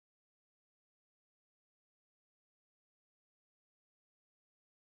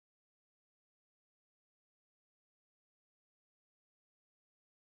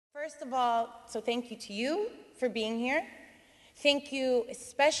First of all, so thank you to you for being here. Thank you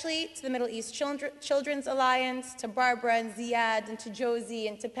especially to the Middle East Children's Alliance, to Barbara and Ziad, and to Josie,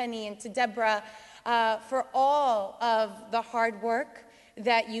 and to Penny, and to Deborah, for all of the hard work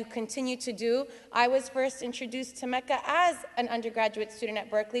that you continue to do. I was first introduced to Mecca as an undergraduate student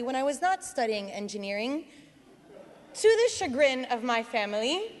at Berkeley when I was not studying engineering, to the chagrin of my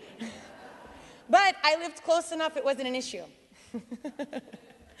family. But I lived close enough, it wasn't an issue.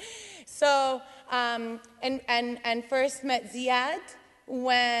 So, and first met Ziad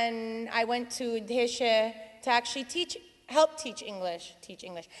when I went to Diminished to actually help teach English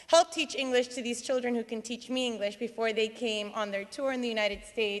to these children who can teach me English before they came on their tour in the United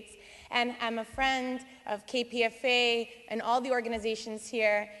States. And I'm a friend of KPFA and all the organizations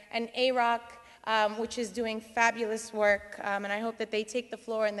here, and Erakat, which is doing fabulous work, and I hope that they take the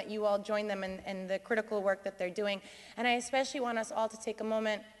floor and that you all join them in the critical work that they're doing. And I especially want us all to take a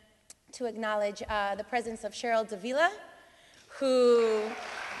moment to acknowledge the presence of Cheryl Davila, who,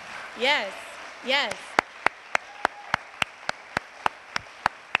 yes.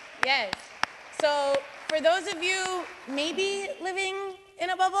 So for those of you maybe living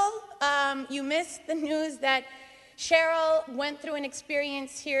in a bubble, you missed the news that Cheryl went through an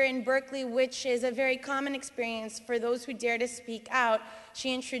experience here in Berkeley, which is a very common experience for those who dare to speak out.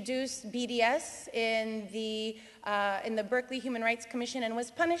 She introduced BDS in the Berkeley Human Rights Commission and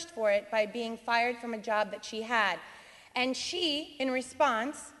was punished for it by being fired from a job that she had. And she, in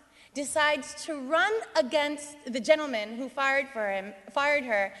response, decides to run against the gentleman who fired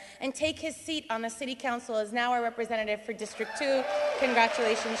her, and take his seat on the city council as now our representative for District 2.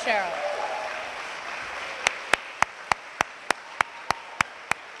 Congratulations, Cheryl.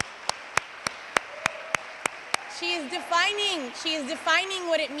 She is defining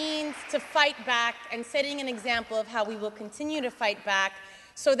what it means to fight back and setting an example of how we will continue to fight back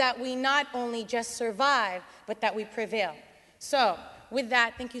so that we not only just survive, but that we prevail. So, with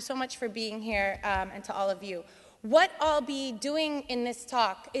that, thank you so much for being here, and to all of you. What I'll be doing in this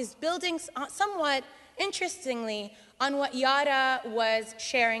talk is building somewhat interestingly on what Yara was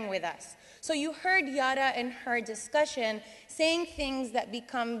sharing with us. So you heard Yara in her discussion saying things that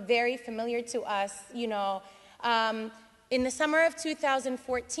become very familiar to us, you know. In the summer of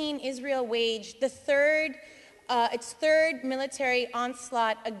 2014, Israel waged its third military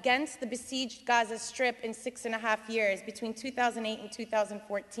onslaught against the besieged Gaza Strip in 6.5 years, between 2008 and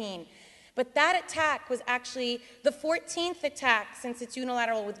 2014. But that attack was actually the 14th attack since its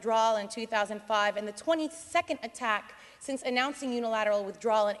unilateral withdrawal in 2005, and the 22nd attack since announcing unilateral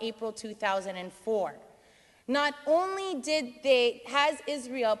withdrawal in April 2004. Not only has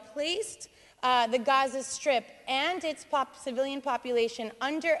Israel placed the Gaza Strip and its civilian population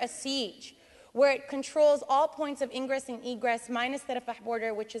under a siege, where it controls all points of ingress and egress, minus the Rafah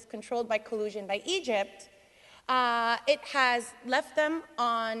border, which is controlled by collusion by Egypt, it has left them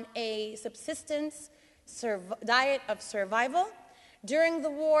on a subsistence diet of survival. During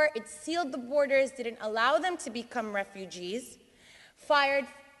the war, it sealed the borders, didn't allow them to become refugees, fired,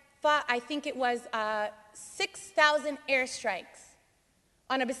 I think it was 6,000 airstrikes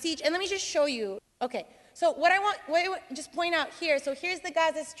on a besieged, and let me just show you. Okay, so what I want to just point out here, so here's the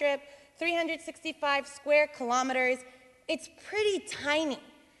Gaza Strip, 365 square kilometers. It's pretty tiny.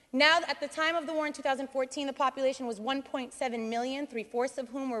 Now, at the time of the war in 2014, the population was 1.7 million, 3/4 of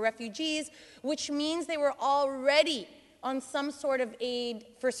whom were refugees, which means they were already on some sort of aid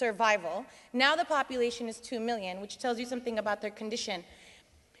for survival. Now the population is 2 million, which tells you something about their condition.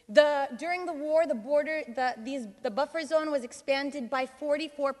 During the war, the buffer zone was expanded by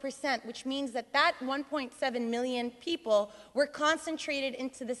 44%, which means that 1.7 million people were concentrated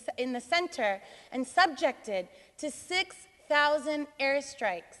in the center and subjected to 6,000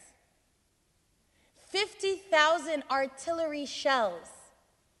 airstrikes, 50,000 artillery shells.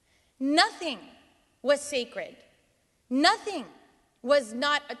 Nothing was sacred. Nothing was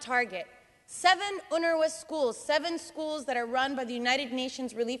not a target. 7 UNRWA schools, 7 schools that are run by the United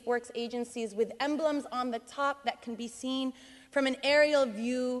Nations Relief Works agencies with emblems on the top that can be seen from an aerial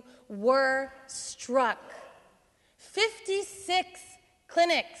view, were struck. 56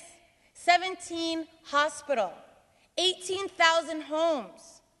 clinics, 17 hospitals, 18,000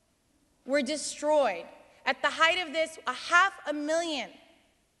 homes were destroyed. At the height of this, 500,000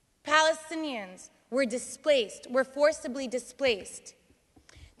 Palestinians were displaced, were forcibly displaced.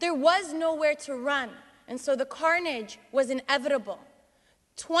 There was nowhere to run, and so the carnage was inevitable.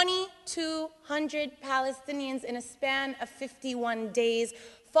 2,200 Palestinians in a span of 51 days,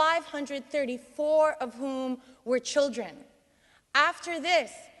 534 of whom were children. After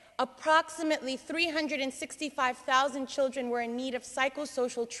this, approximately 365,000 children were in need of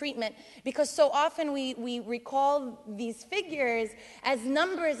psychosocial treatment, because so often we recall these figures as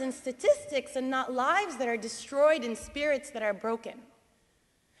numbers and statistics and not lives that are destroyed and spirits that are broken.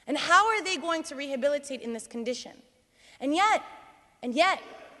 And how are they going to rehabilitate in this condition? And yet,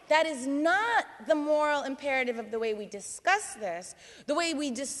 that is not the moral imperative of the way we discuss this. The way we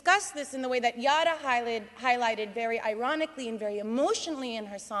discuss this in the way that Yara highlighted very ironically and very emotionally in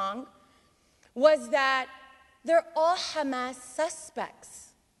her song was that they're all Hamas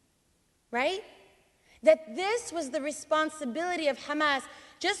suspects, right? That this was the responsibility of Hamas.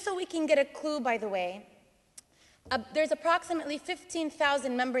 Just so we can get a clue, by the way, there's approximately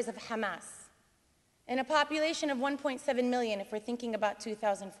 15,000 members of Hamas in a population of 1.7 million if we're thinking about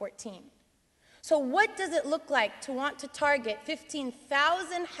 2014. So what does it look like to want to target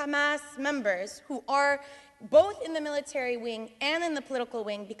 15,000 Hamas members who are both in the military wing and in the political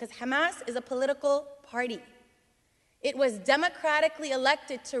wing, because Hamas is a political party. It was democratically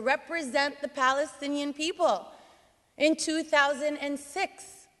elected to represent the Palestinian people in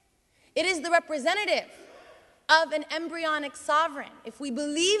 2006. It is the representative of an embryonic sovereign. If we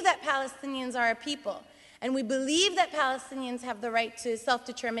believe that Palestinians are a people, and we believe that Palestinians have the right to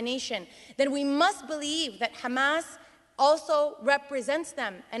self-determination, then we must believe that Hamas also represents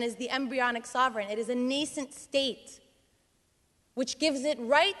them and is the embryonic sovereign. It is a nascent state, which gives it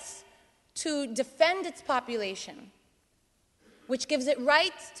rights to defend its population, which gives it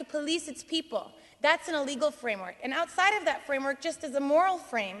rights to police its people. That's in a legal framework. And outside of that framework, just as a moral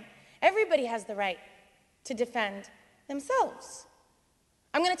frame, everybody has the right to defend themselves.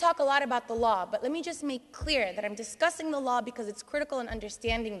 I'm going to talk a lot about the law, but let me just make clear that I'm discussing the law because it's critical in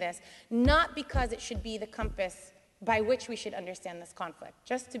understanding this, not because it should be the compass by which we should understand this conflict,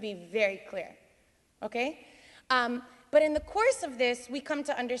 just to be very clear, okay? But in the course of this, we come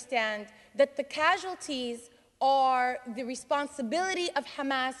to understand that the casualties are the responsibility of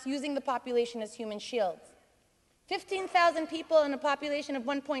Hamas using the population as human shields. 15,000 people in a population of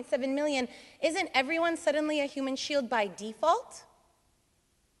 1.7 million, isn't everyone suddenly a human shield by default?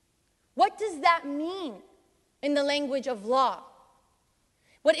 What does that mean in the language of law?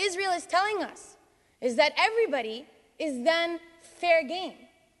 What Israel is telling us is that everybody is then fair game,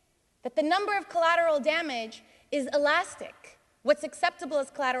 that the number of collateral damage is elastic. What's acceptable as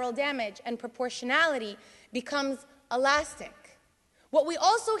collateral damage and proportionality becomes elastic. What we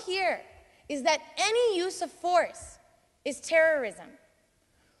also hear is that any use of force is terrorism.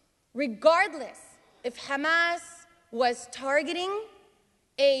 Regardless if Hamas was targeting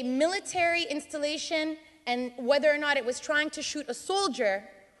a military installation and whether or not it was trying to shoot a soldier,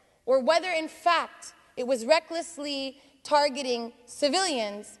 or whether in fact it was recklessly targeting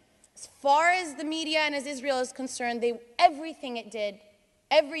civilians, as far as the media and as Israel is concerned, everything it did,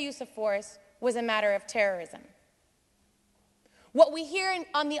 every use of force, was a matter of terrorism. What we hear,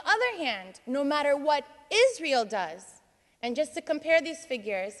 on the other hand, no matter what Israel does, and just to compare these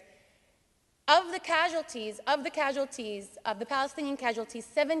figures, of the Palestinian casualties,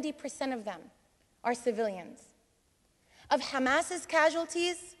 70% of them are civilians. Of Hamas's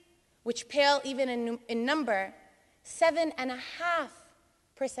casualties, which pale even in number,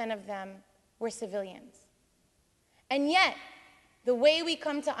 7.5% of them were civilians. And yet, the way we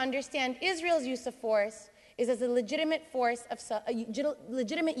come to understand Israel's use of force is as a legitimate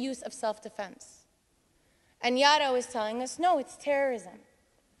use of self-defense. And Yara is telling us, no, it's terrorism.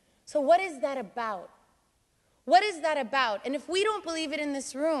 So what is that about? What is that about? And if we don't believe it in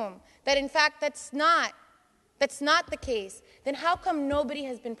this room, that in fact that's not the case, then how come nobody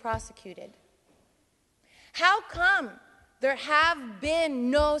has been prosecuted? How come there have been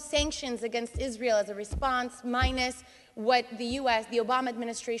no sanctions against Israel as a response, minus what the US, the Obama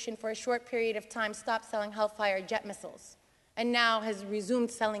administration, for a short period of time stopped selling Hellfire jet missiles and now has resumed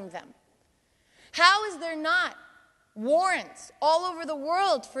selling them? How is there not warrants all over the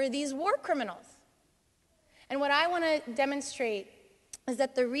world for these war criminals? And what I want to demonstrate is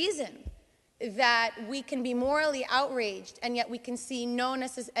that the reason that we can be morally outraged and yet we can see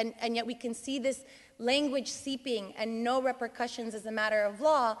and yet we can see this language seeping and no repercussions as a matter of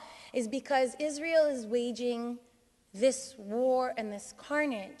law is because Israel is waging this war and this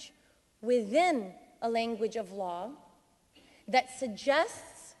carnage within a language of law that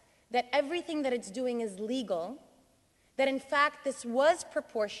suggests that everything that it's doing is legal, that in fact this was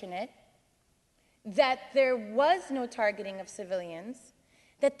proportionate, that there was no targeting of civilians,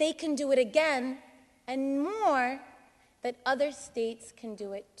 that they can do it again, and more, that other states can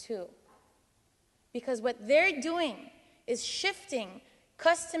do it too. Because what they're doing is shifting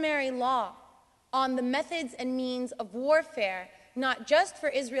customary law on the methods and means of warfare not just for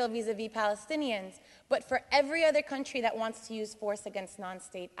Israel vis-a-vis Palestinians, but for every other country that wants to use force against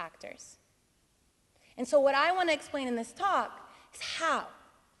non-state actors. And so what I want to explain in this talk is how.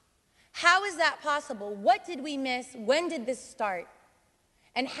 How is that possible? What did we miss? When did this start?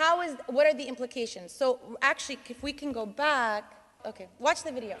 And what are the implications? So actually, if we can go back, okay, watch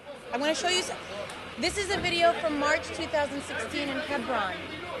the video. I'm going to show you, this is a video from March 2016 in Hebron.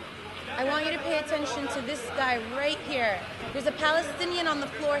 I want you to pay attention to this guy right here. There's a Palestinian on the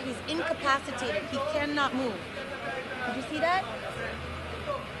floor. He's incapacitated. He cannot move. Did you see that?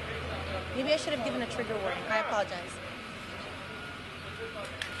 Maybe I should have given a trigger warning. I apologize.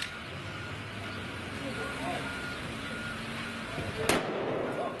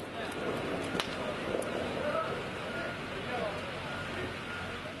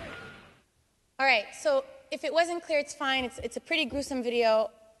 All right, so if it wasn't clear, it's fine. It's a pretty gruesome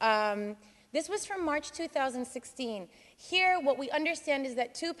video. This was from March 2016. Here, what we understand is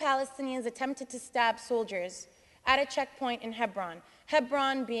that 2 Palestinians attempted to stab soldiers at a checkpoint in Hebron.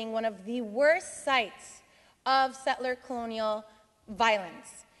 Hebron being one of the worst sites of settler colonial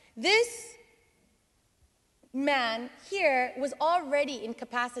violence. This man here was already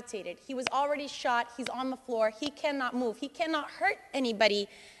incapacitated. He was already shot. He's on the floor. He cannot move. He cannot hurt anybody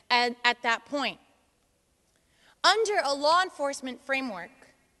at that point. Under a law enforcement framework,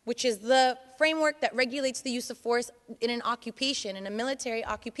 which is the framework that regulates the use of force in an occupation, in a military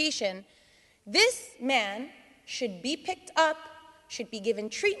occupation, this man should be picked up, should be given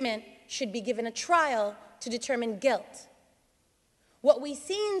treatment, should be given a trial to determine guilt. What we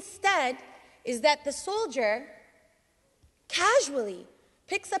see instead is that the soldier casually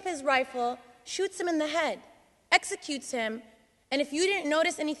picks up his rifle, shoots him in the head, executes him, and if you didn't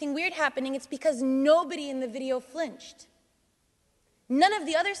notice anything weird happening, it's because nobody in the video flinched. None of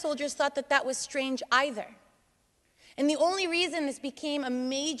the other soldiers thought that that was strange either. And the only reason this became a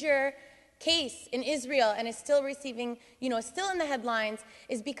major case in Israel and is still receiving, still in the headlines,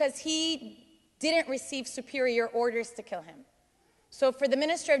 is because he didn't receive superior orders to kill him. So for the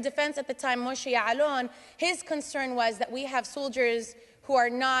Minister of Defense at the time, Moshe Ya'alon, his concern was that we have soldiers who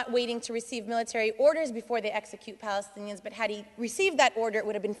are not waiting to receive military orders before they execute Palestinians, but had he received that order, it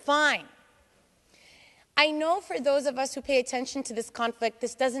would have been fine. I know for those of us who pay attention to this conflict,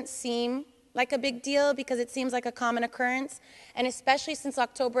 this doesn't seem like a big deal because it seems like a common occurrence, and especially since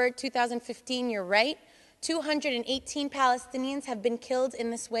October 2015, you're right, 218 Palestinians have been killed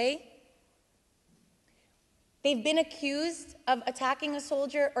in this way. They've been accused of attacking a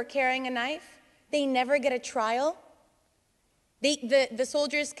soldier or carrying a knife. They never get a trial. The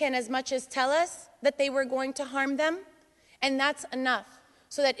soldiers can as much as tell us that they were going to harm them, and that's enough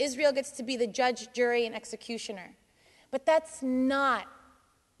so that Israel gets to be the judge, jury, and executioner. But that's not.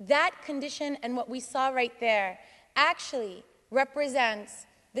 That condition and what we saw right there actually represents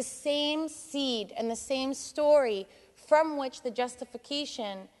the same seed and the same story from which the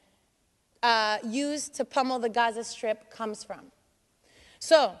justification used to pummel the Gaza Strip comes from.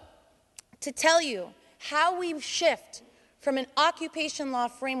 So, to tell you how we shift from an occupation law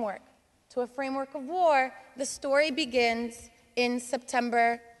framework to a framework of war, the story begins in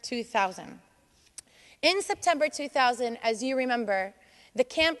September 2000. In September 2000, as you remember, the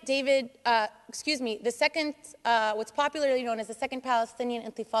Camp David, the second, what's popularly known as the Second Palestinian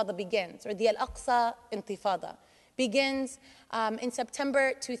Intifada begins, or the Al-Aqsa Intifada, begins in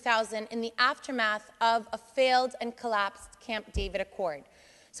September 2000 in the aftermath of a failed and collapsed Camp David Accord.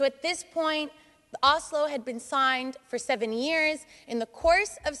 So at this point, Oslo had been signed for 7 years. In the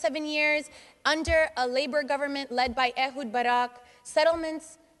course of 7 years, under a labor government led by Ehud Barak,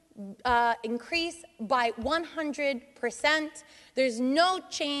 settlements increase by 100%. There's no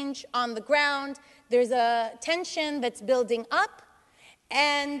change on the ground. There's a tension that's building up.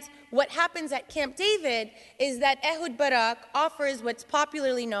 And what happens at Camp David is that Ehud Barak offers what's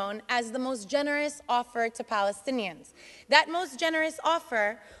popularly known as the most generous offer to Palestinians. That most generous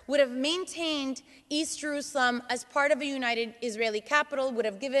offer would have maintained East Jerusalem as part of a united Israeli capital, would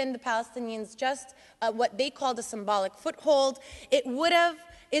have given the Palestinians just what they called a symbolic foothold. It would have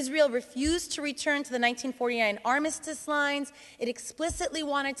Israel refused to return to the 1949 armistice lines. It explicitly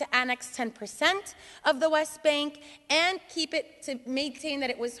wanted to annex 10% of the West Bank and keep it to maintain that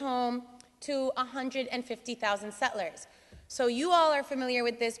it was home to 150,000 settlers. So you all are familiar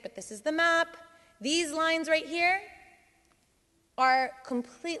with this, but this is the map. These lines right here are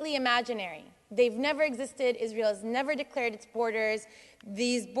completely imaginary. They've never existed. Israel has never declared its borders.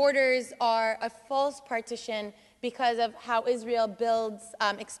 These borders are a false partition because of how Israel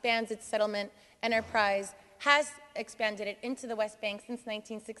expands its settlement enterprise, has expanded it into the West Bank since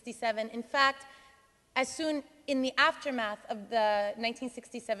 1967. In fact, as soon in the aftermath of the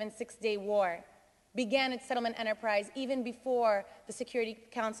 1967 Six-Day War, began its settlement enterprise even before the Security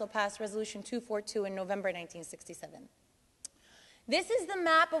Council passed Resolution 242 in November 1967. This is the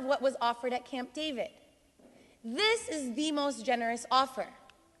map of what was offered at Camp David. This is the most generous offer.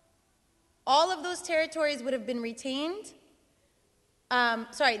 All of those territories would have been retained.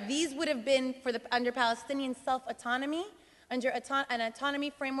 These would have been under Palestinian self-autonomy, under an autonomy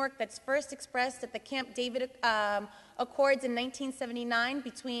framework that's first expressed at the Camp David Accords in 1979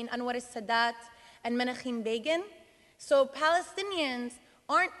 between Anwar al-Sadat and Menachem Begin. So Palestinians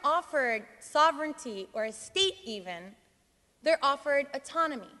aren't offered sovereignty or a state even. They're offered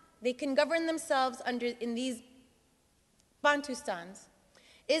autonomy. They can govern themselves in these Bantustans.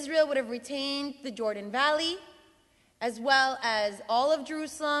 Israel would have retained the Jordan Valley, as well as all of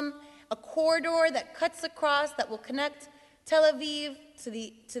Jerusalem, a corridor that cuts across, that will connect Tel Aviv to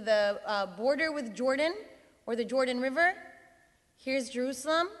the border with Jordan, or the Jordan River. Here's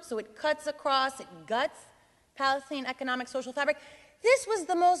Jerusalem, so it cuts across, it guts Palestinian economic social fabric. This was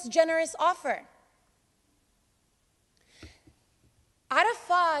the most generous offer.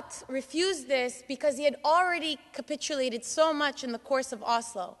 Arafat refused this because he had already capitulated so much in the course of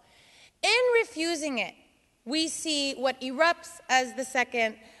Oslo. In refusing it, we see what erupts as the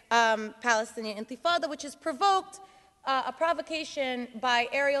second Palestinian Intifada, which is provoked, a provocation by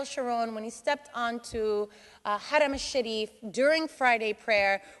Ariel Sharon when he stepped onto Haram al-Sharif during Friday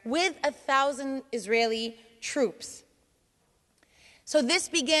prayer with 1,000 Israeli troops. So this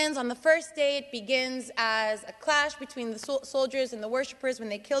begins on the first day. It begins as a clash between the soldiers and the worshippers when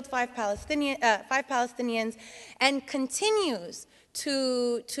they killed five Palestinians, and continues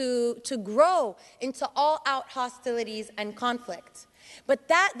to grow into all-out hostilities and conflict. But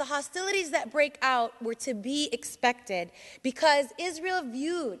the hostilities that break out were to be expected because Israel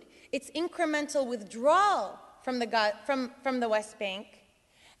viewed its incremental withdrawal from the West Bank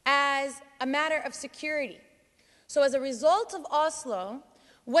as a matter of security. So as a result of Oslo,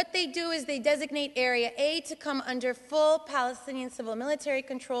 what they do is they designate Area A to come under full Palestinian civil military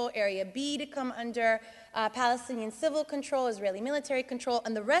control, Area B to come under Palestinian civil control, Israeli military control,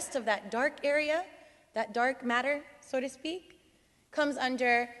 and the rest of that dark area, that dark matter, so to speak, comes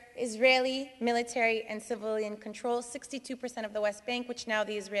under Israeli military and civilian control. 62% of the West Bank, which now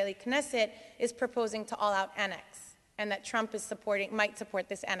the Israeli Knesset is proposing to all-out annex, and that Trump is might support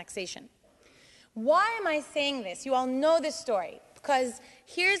this annexation. Why am I saying this? You all know this story, because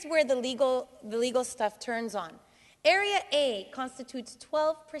here's where the legal stuff turns on. Area A constitutes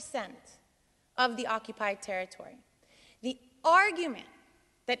 12% of the occupied territory. The argument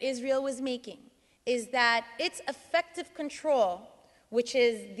that Israel was making is that its effective control, which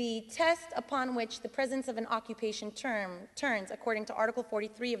is the test upon which the presence of an occupation turns, according to Article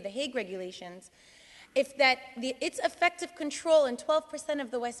 43 of the Hague Regulations, its effective control in 12%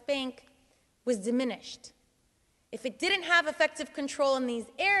 of the West Bank was diminished. If it didn't have effective control in these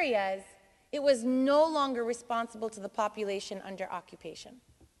areas, it was no longer responsible to the population under occupation.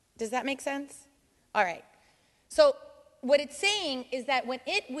 Does that make sense? All right. So what it's saying is that when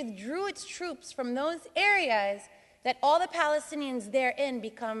it withdrew its troops from those areas, that all the Palestinians therein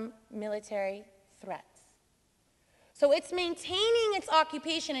become military threats. So it's maintaining its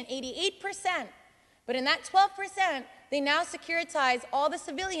occupation at 88%, but in that 12%, they now securitize all the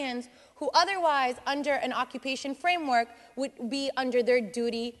civilians who otherwise, under an occupation framework, would be under their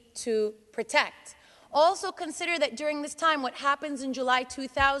duty to protect. Also consider that during this time, what happens in July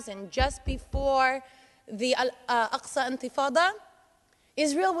 2000, just before the Al-Aqsa Intifada,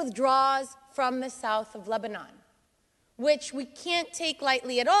 Israel withdraws from the south of Lebanon, which we can't take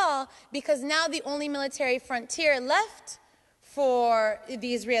lightly at all, because now the only military frontier left for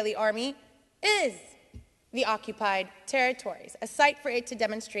the Israeli army is the occupied territories, a site for it to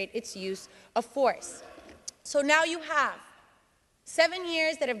demonstrate its use of force. So now you have 7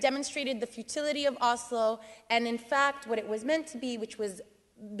 years that have demonstrated the futility of Oslo, and in fact what it was meant to be, which was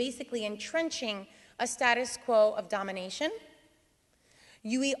basically entrenching a status quo of domination.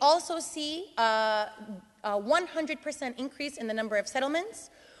 We also see a 100% increase in the number of settlements.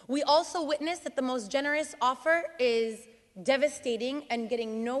 We also witness that the most generous offer is devastating and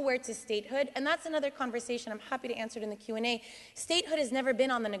getting nowhere to statehood, and that's another conversation. I'm happy to answer it in the Q&A. Statehood has never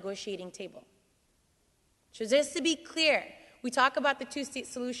been on the negotiating table. So just to be clear, we talk about the two-state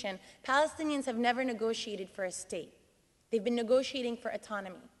solution. Palestinians have never negotiated for a state. They've been negotiating for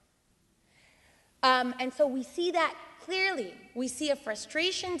autonomy. And so we see that clearly. We see a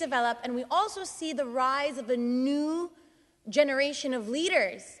frustration develop, and we also see the rise of a new generation of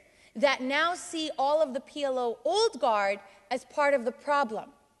leaders that now see all of the PLO old guard as part of the problem.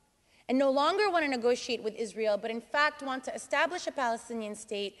 and no longer want to negotiate with Israel, but in fact want to establish a Palestinian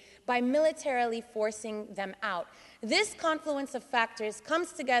state by militarily forcing them out. This confluence of factors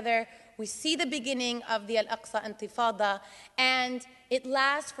comes together. We see the beginning of the Al-Aqsa Intifada, and it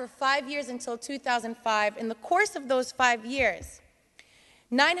lasts for 5 years until 2005. In the course of those 5 years,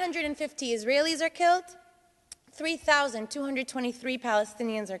 950 Israelis are killed, 3,223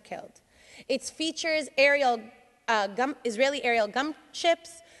 Palestinians are killed. It features Israeli aerial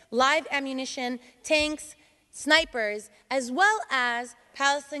gunships, live ammunition, tanks, snipers, as well as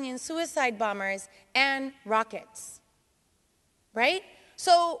Palestinian suicide bombers and rockets, right?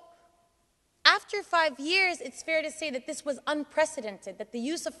 So after 5 years, it's fair to say that this was unprecedented, that the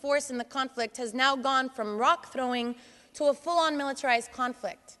use of force in the conflict has now gone from rock throwing to a full-on militarized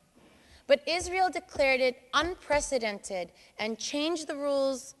conflict. But Israel declared it unprecedented and changed the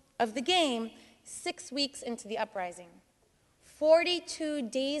rules of the game 6 weeks into the uprising. 42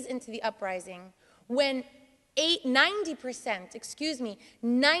 days into the uprising, when 90%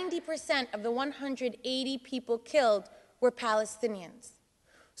 of the 180 people killed were Palestinians.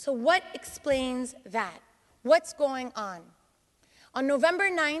 So what explains that? What's going on? On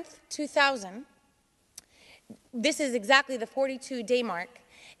November 9th, 2000, this is exactly the 42-day mark,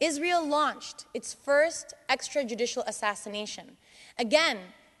 Israel launched its first extrajudicial assassination.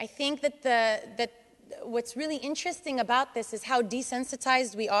 Again, I think that what's really interesting about this is how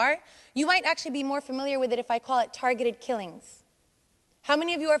desensitized we are. You might actually be more familiar with it if I call it targeted killings. How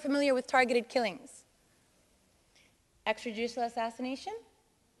many of you are familiar with targeted killings? Extrajudicial assassination?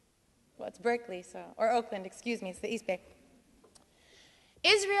 Well, it's Berkeley, or Oakland, excuse me, it's the East Bay.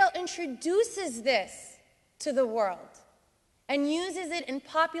 Israel introduces this to the world and uses it and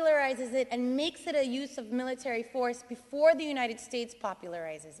popularizes it and makes it a use of military force before the United States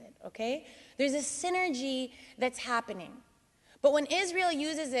popularizes it, okay? There's a synergy that's happening. But when Israel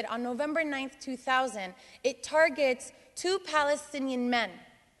uses it on November 9th, 2000, it targets 2 Palestinian men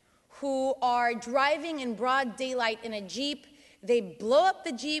who are driving in broad daylight in a Jeep. They blow up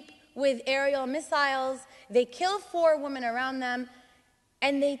the Jeep with aerial missiles. They kill 4 women around them,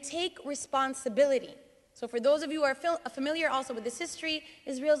 and they take responsibility. So for those of you who are familiar also with this history,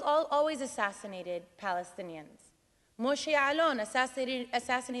 Israel's always assassinated Palestinians. Moshe Alon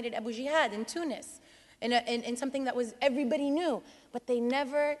assassinated Abu Jihad in Tunis, in something that everybody knew, but they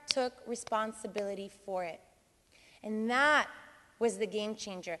never took responsibility for it. And that was the game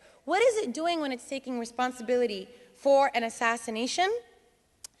changer. What is it doing when it's taking responsibility for an assassination?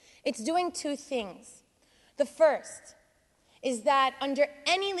 It's doing 2 things. The first is that under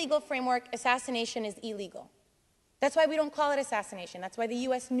any legal framework, assassination is illegal. That's why we don't call it assassination. That's why the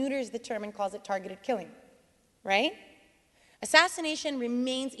US neuters the term and calls it targeted killing, right? Assassination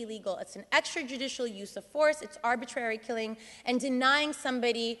remains illegal. It's an extrajudicial use of force, it's arbitrary killing, and denying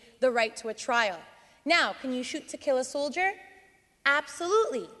somebody the right to a trial. Now, can you shoot to kill a soldier?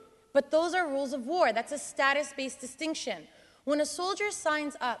 Absolutely. But those are rules of war. That's a status-based distinction. When a soldier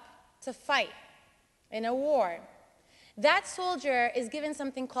signs up to fight in a war, that soldier is given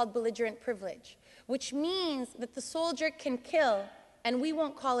something called belligerent privilege, which means that the soldier can kill, and we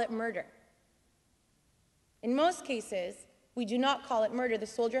won't call it murder. In most cases, we do not call it murder. The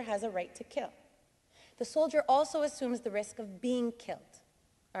soldier has a right to kill. The soldier also assumes the risk of being killed,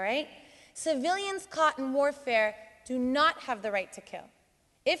 all right? Civilians caught in warfare do not have the right to kill.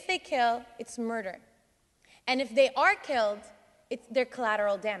 If they kill, it's murder. And if they are killed, they're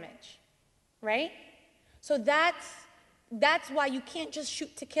collateral damage, right? So that's why you can't just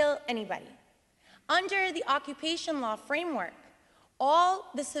shoot to kill anybody. Under the occupation law framework, all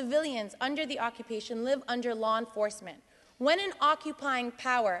the civilians under the occupation live under law enforcement. When an occupying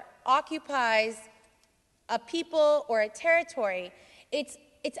power occupies a people or a territory, it's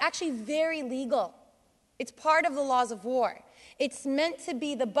actually very legal. It's part of the laws of war. It's meant to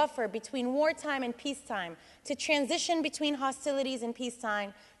be the buffer between wartime and peacetime, to transition between hostilities and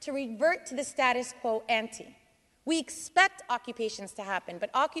peacetime, to revert to the status quo ante. We expect occupations to happen, but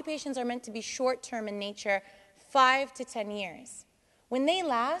occupations are meant to be short-term in nature, 5 to 10 years. When they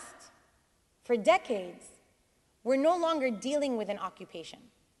last for decades, we're no longer dealing with an occupation.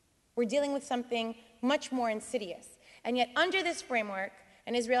 We're dealing with something much more insidious. And yet under this framework,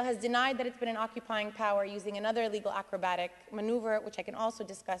 and Israel has denied that it's been an occupying power using another legal acrobatic maneuver, which I can also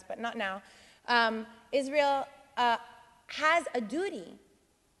discuss, but not now, Israel has a duty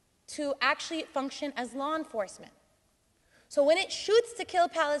to actually function as law enforcement. So when it shoots to kill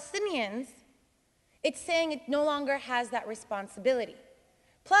Palestinians, it's saying it no longer has that responsibility.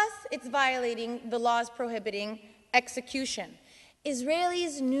 Plus, it's violating the laws prohibiting execution.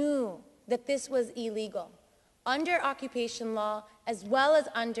 Israelis knew that this was illegal under occupation law as well as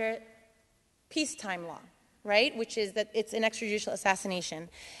under peacetime law, right? Which is that it's an extrajudicial assassination.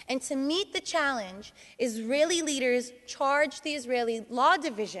 And to meet the challenge, Israeli leaders charged the Israeli Law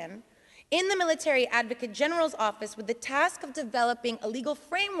Division in the Military Advocate General's office with the task of developing a legal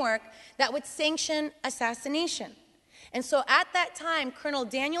framework that would sanction assassination. And so at that time, Colonel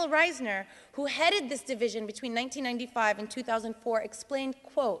Daniel Reisner, who headed this division between 1995 and 2004, explained,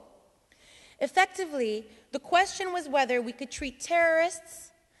 quote, effectively, the question was whether we could treat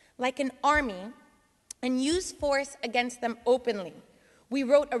terrorists like an army and use force against them openly. We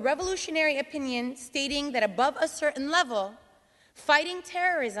wrote a revolutionary opinion stating that above a certain level, fighting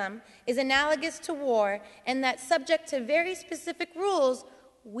terrorism is analogous to war and that subject to very specific rules,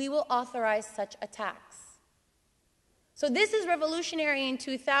 we will authorize such attacks. So this is revolutionary in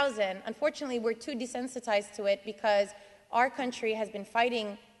 2000. Unfortunately, we're too desensitized to it because our country has been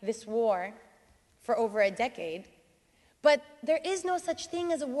fighting this war for over a decade. But there is no such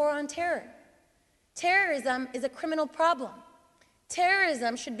thing as a war on terror. Terrorism is a criminal problem.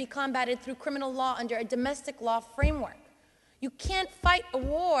 Terrorism should be combated through criminal law under a domestic law framework. You can't fight a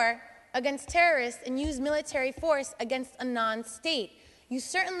war against terrorists and use military force against a non-state. You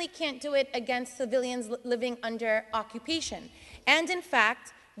certainly can't do it against civilians living under occupation. And in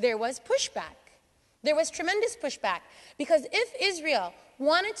fact, there was pushback. There was tremendous pushback because if Israel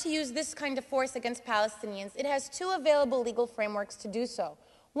wanted to use this kind of force against Palestinians, it has two available legal frameworks to do so.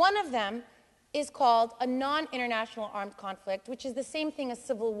 One of them is called a non-international armed conflict, which is the same thing as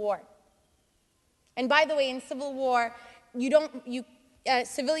civil war. And by the way, in civil war,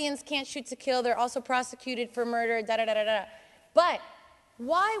 civilians can't shoot to kill. They're also prosecuted for murder, da-da-da-da-da. But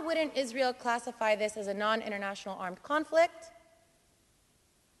why wouldn't Israel classify this as a non-international armed conflict?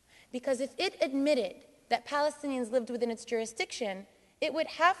 Because if it admitted that Palestinians lived within its jurisdiction, it would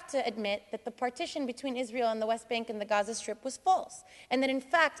have to admit that the partition between Israel and the West Bank and the Gaza Strip was false, and that in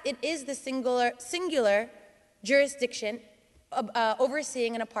fact it is the singular jurisdiction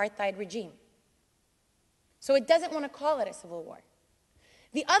overseeing an apartheid regime. So it doesn't want to call it a civil war.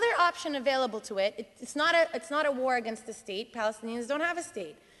 The other option available to it, it's not a war against the state. Palestinians don't have a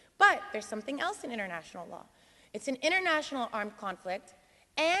state. But there's something else in international law. It's an international armed conflict,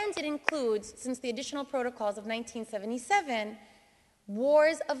 and it includes, since the additional protocols of 1977,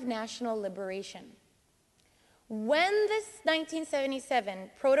 wars of national liberation. When this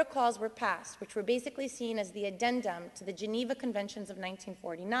 1977 protocols were passed, which were basically seen as the addendum to the Geneva Conventions of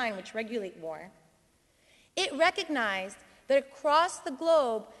 1949, which regulate war, it recognized that across the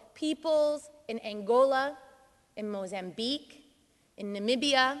globe, peoples in Angola, in Mozambique, in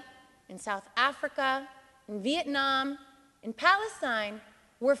Namibia, in South Africa, in Vietnam, in Palestine,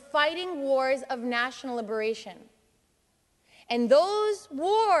 were fighting wars of national liberation. And those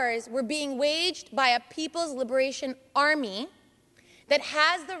wars were being waged by a People's Liberation Army that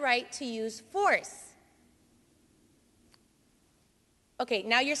has the right to use force. Okay,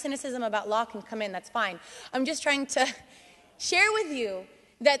 now your cynicism about law can come in, that's fine. I'm just trying to share with you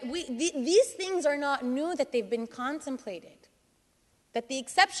that these things are not new, that they've been contemplated. That the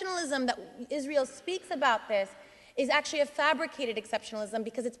exceptionalism that Israel speaks about this is actually a fabricated exceptionalism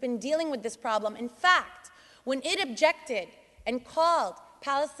because it's been dealing with this problem. In fact, when it objected and called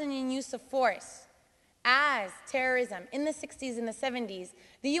Palestinian use of force as terrorism in the 60s and the 70s,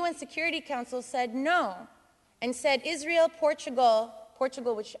 the UN Security Council said no and said Israel, Portugal,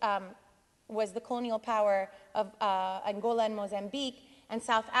 which was the colonial power of Angola and Mozambique, and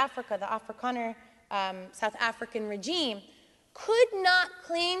South Africa, the Afrikaner South African regime, could not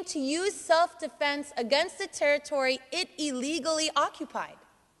claim to use self-defense against the territory it illegally occupied.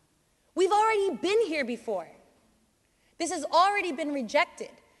 We've already been here before. This has already been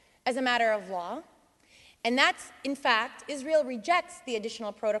rejected as a matter of law. And that's, in fact, Israel rejects the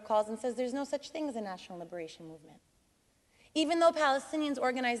additional protocols and says there's no such thing as a national liberation movement. Even though Palestinians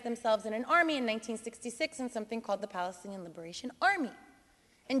organized themselves in an army in 1966 in something called the Palestinian Liberation Army,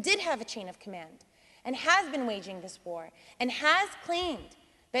 and did have a chain of command, and has been waging this war, and has claimed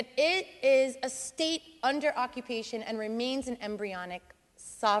that it is a state under occupation and remains an embryonic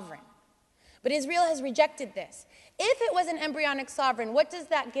sovereign. But Israel has rejected this. If it was an embryonic sovereign, what does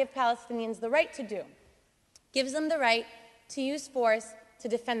that give Palestinians the right to do? Gives them the right to use force to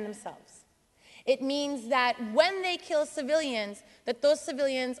defend themselves. It means that when they kill civilians, that those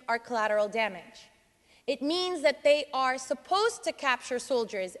civilians are collateral damage. It means that they are supposed to capture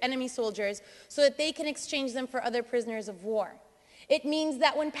soldiers, enemy soldiers, so that they can exchange them for other prisoners of war. It means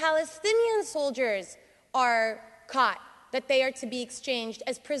that when Palestinian soldiers are caught, that they are to be exchanged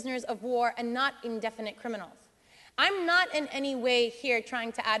as prisoners of war and not indefinite criminals. I'm not in any way here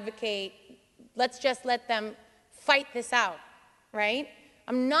trying to advocate, let's just let them fight this out, right?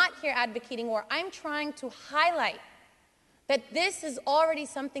 I'm not here advocating war. I'm trying to highlight that this is already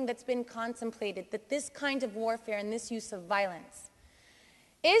something that's been contemplated, that this kind of warfare and this use of violence,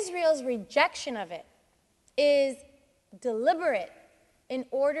 Israel's rejection of it is deliberate in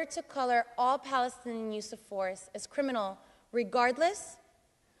order to color all Palestinian use of force as criminal, regardless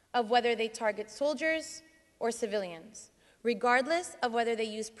of whether they target soldiers or civilians, regardless of whether they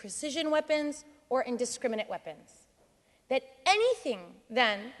use precision weapons or indiscriminate weapons. That anything,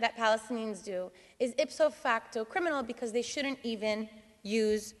 then, that Palestinians do is ipso facto criminal because they shouldn't even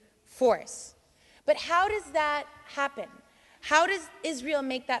use force. But how does that happen? How does Israel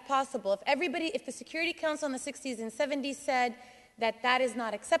make that possible? If the Security Council in the 60s and 70s said that that is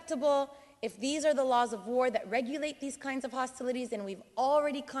not acceptable, if these are the laws of war that regulate these kinds of hostilities, and we've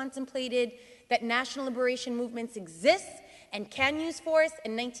already contemplated that national liberation movements exist and can use force.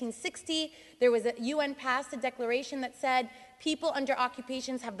 In 1960, there was a UN passed a declaration that said people under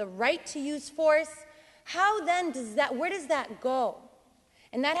occupations have the right to use force. How then where does that go?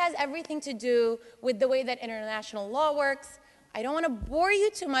 And that has everything to do with the way that international law works. I don't want to bore you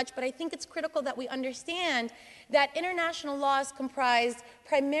too much, but I think it's critical that we understand that international law is comprised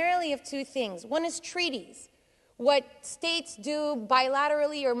primarily of two things. One is treaties, what states do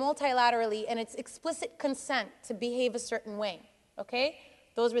bilaterally or multilaterally, and it's explicit consent to behave a certain way, okay?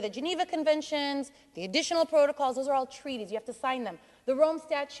 Those were the Geneva Conventions, the additional protocols, those are all treaties. You have to sign them. The Rome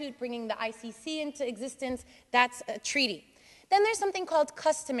Statute bringing the ICC into existence, that's a treaty. Then there's something called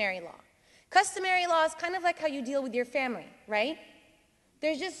customary law. Customary law is kind of like how you deal with your family, right?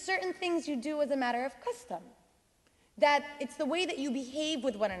 There's just certain things you do as a matter of custom, that it's the way that you behave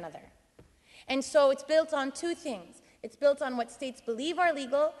with one another. And so it's built on two things. It's built on what states believe are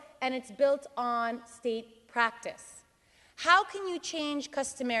legal, and it's built on state practice. How can you change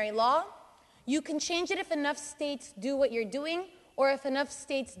customary law? You can change it if enough states do what you're doing, or if enough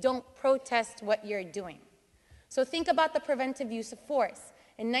states don't protest what you're doing. So think about the preventive use of force.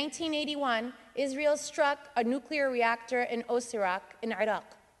 In 1981, Israel struck a nuclear reactor in Osirak in Iraq.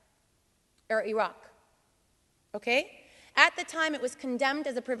 Okay? At the time, it was condemned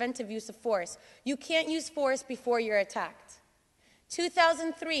as a preventive use of force. You can't use force before you're attacked.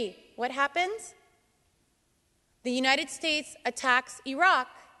 2003, what happens? The United States attacks Iraq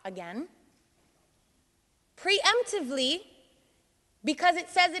again, preemptively, because it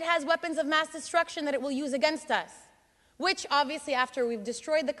says it has weapons of mass destruction that it will use against us, which obviously after we've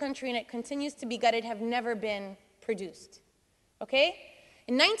destroyed the country and it continues to be gutted have never been produced. Okay?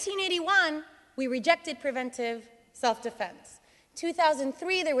 In 1981, we rejected preventive self-defense.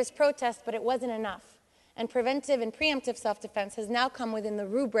 2003, there was protest, but it wasn't enough. And preventive and preemptive self-defense has now come within the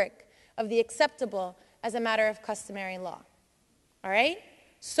rubric of the acceptable as a matter of customary law. All right?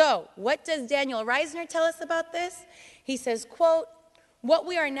 So, what does Daniel Reisner tell us about this? He says, quote, what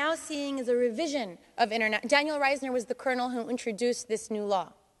we are now seeing is a revision of Daniel Reisner was the colonel who introduced this new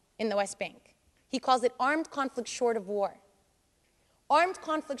law in the West Bank. He calls it armed conflict short of war. Armed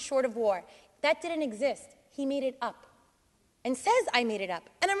conflict short of war. That didn't exist. He made it up and says I made it up.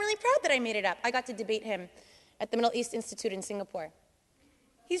 And I'm really proud that I made it up. I got to debate him at the Middle East Institute in Singapore.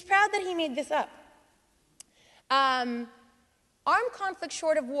 He's proud that he made this up. Armed conflict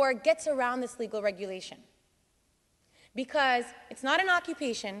short of war gets around this legal regulation because it's not an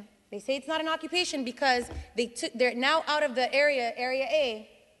occupation. They say it's not an occupation because they're now out of the area A.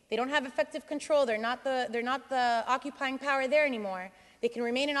 They don't have effective control. They're not the occupying power there anymore. They can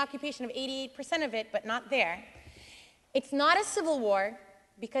remain in occupation of 88% of it, but not there. It's not a civil war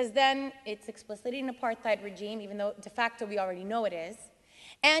because then it's explicitly an apartheid regime, even though de facto we already know it is.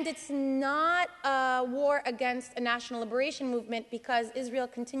 And it's not a war against a national liberation movement because Israel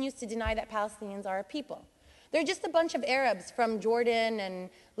continues to deny that Palestinians are a people. They're just a bunch of Arabs from Jordan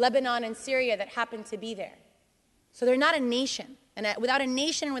and Lebanon and Syria that happen to be there. So they're not a nation. And without a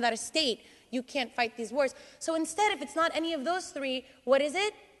nation and without a state, you can't fight these wars. So instead, if it's not any of those three, what is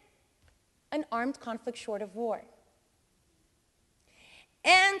it? An armed conflict short of war.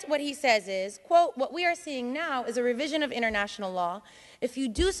 And what he says is, quote, what we are seeing now is a revision of international law. If you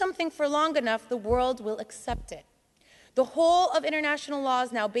do something for long enough, the world will accept it. The whole of international law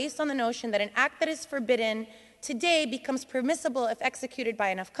is now based on the notion that an act that is forbidden today becomes permissible if executed by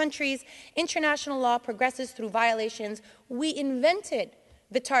enough countries. International law progresses through violations. We invented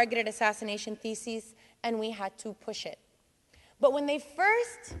the targeted assassination thesis, and we had to push it. But when they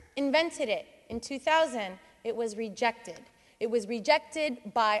first invented it in 2000, it was rejected. It was rejected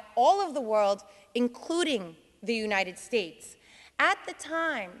by all of the world, including the United States. At the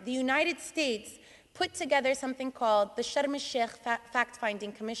time, the United States put together something called the Sharm el-Sheikh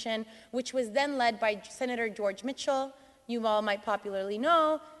Fact-Finding Commission, which was then led by Senator George Mitchell, you all might popularly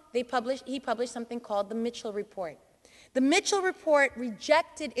know, he published something called the Mitchell Report. The Mitchell Report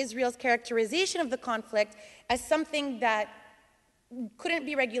rejected Israel's characterization of the conflict as something that couldn't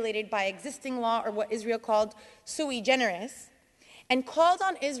be regulated by existing law, or what Israel called sui generis, and called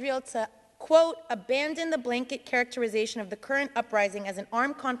on Israel to, quote, abandon the blanket characterization of the current uprising as an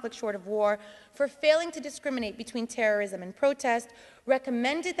armed conflict short of war for failing to discriminate between terrorism and protest,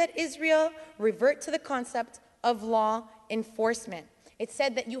 recommended that Israel revert to the concept of law enforcement. It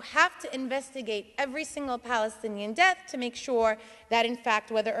said that you have to investigate every single Palestinian death to make sure that, in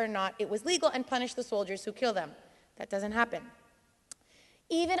fact, whether or not it was legal, and punish the soldiers who kill them. That doesn't happen.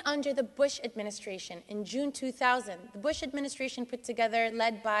 Even under the Bush administration, in June 2000, the Bush administration put together,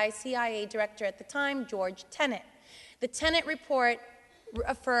 led by CIA director at the time, George Tenet. The Tenet report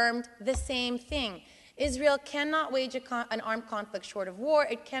affirmed the same thing. Israel cannot wage an armed conflict short of war.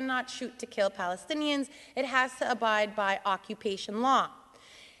 It cannot shoot to kill Palestinians. It has to abide by occupation law.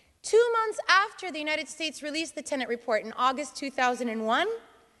 2 months after the United States released the Tenet report in August 2001,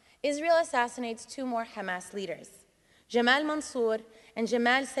 Israel assassinates 2 more Hamas leaders, Jamal Mansour and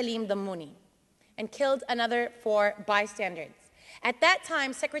Jamal Salim Dammouni, and killed another 4 bystanders. At that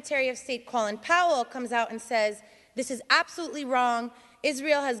time, Secretary of State Colin Powell comes out and says, this is absolutely wrong.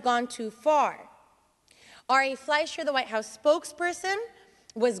 Israel has gone too far. R.A. Fleischer, the White House spokesperson,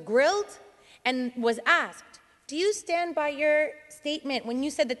 was grilled and was asked, do you stand by your statement when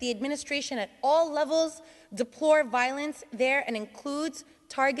you said that the administration at all levels deplore violence there and includes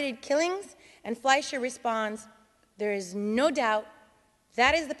targeted killings? And Fleischer responds, there is no doubt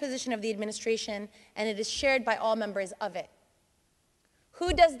that is the position of the administration, and it is shared by all members of it.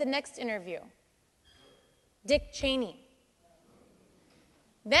 Who does the next interview? Dick Cheney.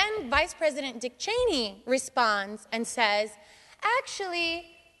 Then Vice President Dick Cheney responds and says, actually,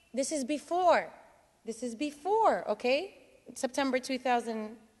 this is before, okay? September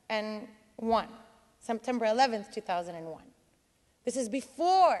 2001, September 11th, 2001. This is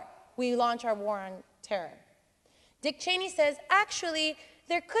before we launch our war on terror. Dick Cheney says, actually,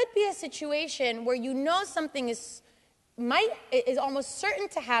 there could be a situation where you know something is almost certain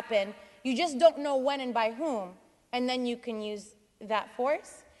to happen, you just don't know when and by whom, and then you can use that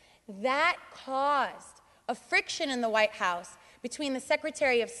force. That caused a friction in the White House between the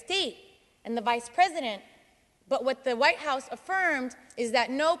Secretary of State and the Vice President. But what the White House affirmed is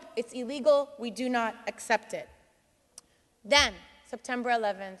that, nope, it's illegal, we do not accept it. Then, September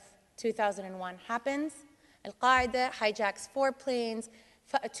 11th, 2001 happens. Al-Qaeda hijacks 4 planes,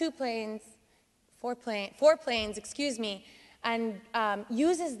 and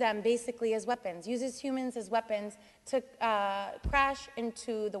uses them basically as weapons, uses humans as weapons to crash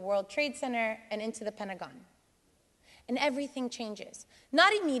into the World Trade Center and into the Pentagon. And everything changes.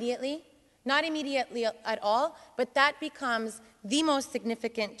 Not immediately at all, but that becomes the most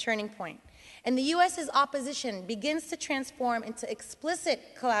significant turning point. And the U.S.'s opposition begins to transform into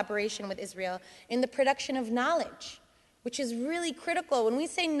explicit collaboration with Israel in the production of knowledge, which is really critical. When we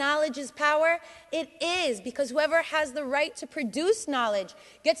say knowledge is power, it is, because whoever has the right to produce knowledge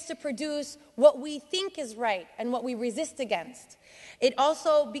gets to produce what we think is right and what we resist against. It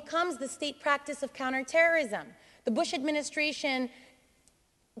also becomes the state practice of counterterrorism. The Bush administration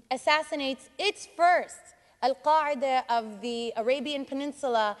assassinates its first Al-Qaeda of the Arabian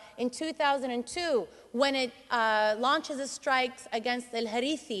Peninsula in 2002 when it launches its strikes against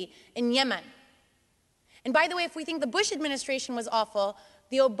Al-Harithi in Yemen. And by the way, if we think the Bush administration was awful,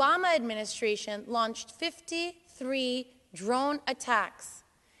 the Obama administration launched 53 drone attacks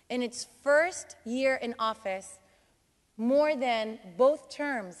in its first year in office, more than both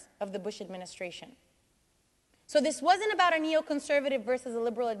terms of the Bush administration. So this wasn't about a neoconservative versus a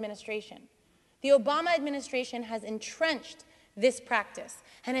liberal administration. The Obama administration has entrenched this practice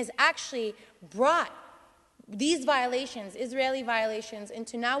and has actually brought these violations, Israeli violations,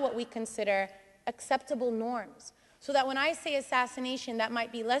 into now what we consider acceptable norms. So that when I say assassination, that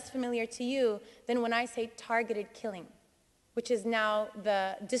might be less familiar to you than when I say targeted killing, which is now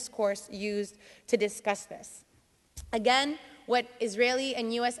the discourse used to discuss this. Again, what Israeli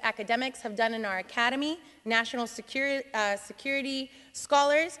and U.S. academics have done in our academy, national security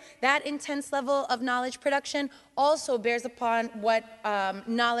scholars, that intense level of knowledge production also bears upon what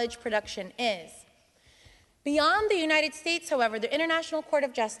knowledge production is. Beyond the United States, however, the International Court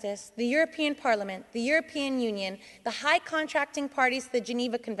of Justice, the European Parliament, the European Union, the high contracting parties to the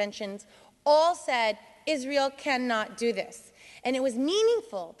Geneva Conventions all said Israel cannot do this. And it was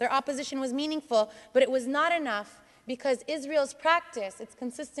meaningful, their opposition was meaningful, but it was not enough because Israel's practice, its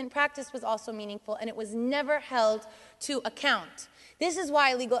consistent practice, was also meaningful, and it was never held to account. This is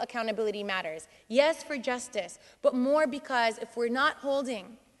why legal accountability matters. Yes, for justice, but more because if we're not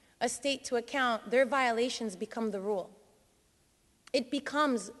holding a state to account, their violations become the rule. It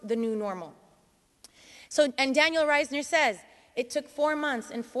becomes the new normal. So, and Daniel Reisner says, it took 4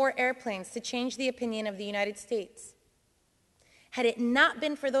 months and 4 airplanes to change the opinion of the United States. Had it not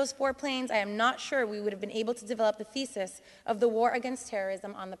been for those 4 planes, I am not sure we would have been able to develop the thesis of the war against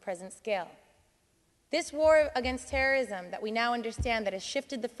terrorism on the present scale. This war against terrorism that we now understand that has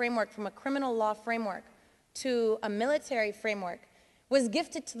shifted the framework from a criminal law framework to a military framework was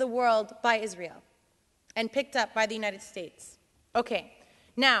gifted to the world by Israel and picked up by the United States. Okay,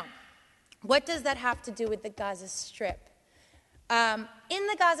 now, what does that have to do with the Gaza Strip? In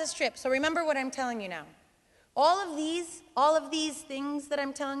the Gaza Strip, so remember what I'm telling you now. All of these things that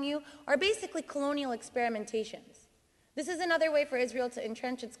I'm telling you are basically colonial experimentations. This is another way for Israel to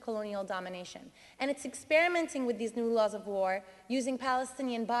entrench its colonial domination. And it's experimenting with these new laws of war using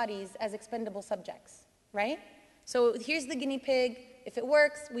Palestinian bodies as expendable subjects, right? So here's the guinea pig. If it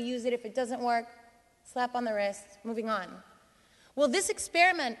works, we use it. If it doesn't work, slap on the wrist, moving on. Well, this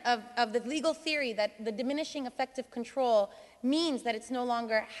experiment of the legal theory that the diminishing effective control means that it's no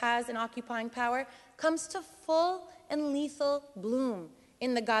longer has an occupying power comes to full and lethal bloom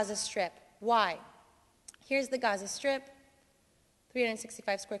in the Gaza Strip. Why? Here's the Gaza Strip,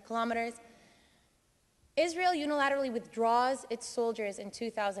 365 square kilometers. Israel unilaterally withdraws its soldiers in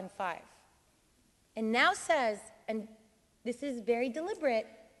 2005 and now says, and this is very deliberate,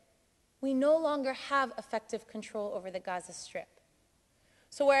 we no longer have effective control over the Gaza Strip.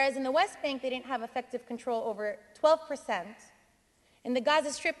 So whereas in the West Bank they didn't have effective control over 12%, in the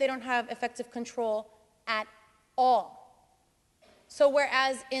Gaza Strip they don't have effective control at all. So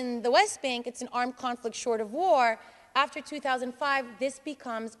whereas in the West Bank it's an armed conflict short of war, after 2005 this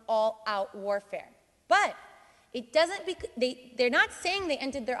becomes all-out warfare. But it doesn't they're not saying they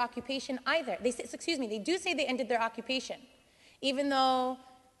ended their occupation either. They do say they ended their occupation. Even though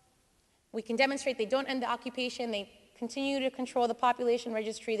we can demonstrate they don't end the occupation, they continue to control the population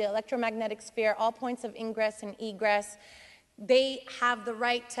registry, the electromagnetic sphere, all points of ingress and egress. They have the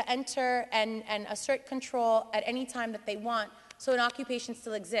right to enter and assert control at any time that they want, so an occupation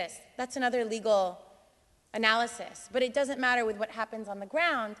still exists. That's another legal analysis, but it doesn't matter with what happens on the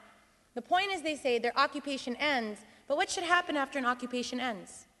ground. The point is they say their occupation ends, but what should happen after an occupation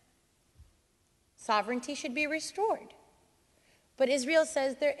ends? Sovereignty should be restored. But Israel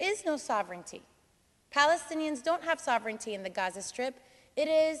says there is no sovereignty. Palestinians don't have sovereignty in the Gaza Strip. It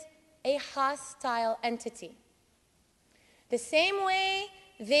is a hostile entity. The same way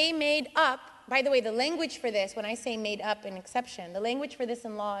they made up, by the way, the language for this, when I say made up an exception, the language for this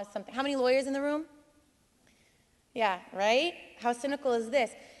in law is something. How many lawyers in the room? Yeah, right? How cynical is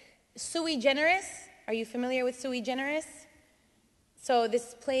this? Sui generis, are you familiar with sui generis? So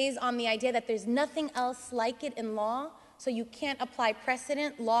this plays on the idea that there's nothing else like it in law, so you can't apply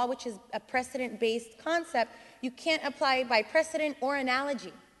precedent. Law, which is a precedent-based concept, you can't apply by precedent or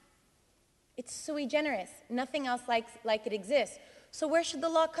analogy. It's sui generis. Nothing else like it exists. So where should the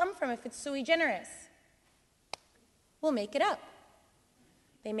law come from if it's sui generis? We'll make it up.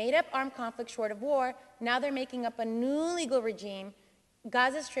 They made up armed conflict short of war. Now they're making up a new legal regime.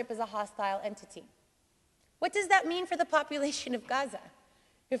 Gaza Strip is a hostile entity. What does that mean for the population of Gaza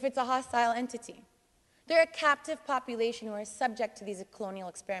if it's a hostile entity? They're a captive population who are subject to these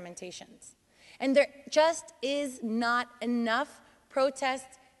colonial experimentations. And there just is not enough protest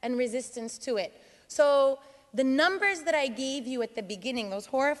and resistance to it. So the numbers that I gave you at the beginning, those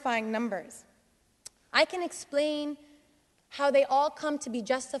horrifying numbers, I can explain how they all come to be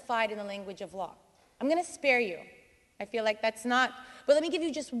justified in the language of law. I'm going to spare you. I feel like that's not, but let me give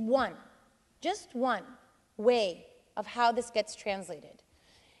you just one way of how this gets translated.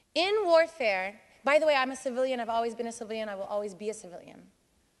 In warfare, by the way, I'm a civilian, I've always been a civilian, I will always be a civilian.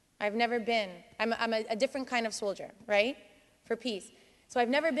 I've never been, I'm a different kind of soldier, right, for peace. So I've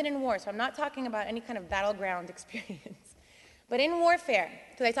never been in war, so I'm not talking about any kind of battleground experience. But in warfare,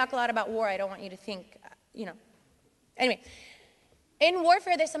 because I talk a lot about war, I don't want you to think, Anyway, in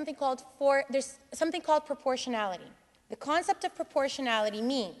warfare, there's something called proportionality. The concept of proportionality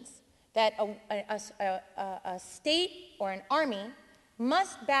means that a state or an army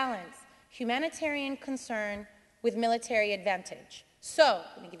must balance humanitarian concern with military advantage. So,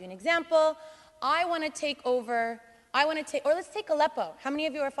 let me give you an example. Let's take Aleppo. How many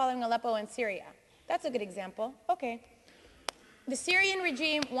of you are following Aleppo in Syria? That's a good example. Okay. The Syrian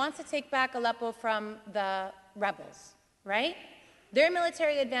regime wants to take back Aleppo from the rebels, right? Their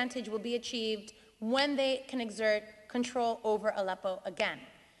military advantage will be achieved when they can exert control over Aleppo again.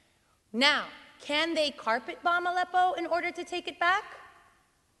 Now, Can they carpet bomb Aleppo in order to take it back?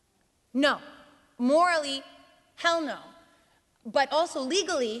 No. Morally, hell no. But also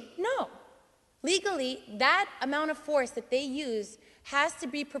legally, no. Legally, that amount of force that they use has to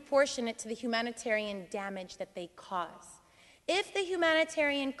be proportionate to the humanitarian damage that they cause. If the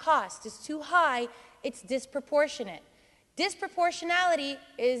humanitarian cost is too high, it's disproportionate. Disproportionality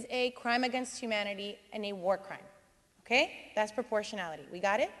is a crime against humanity and a war crime. Okay? That's proportionality. We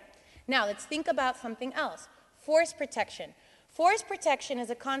got it? Now, let's think about something else. Force protection. Force protection is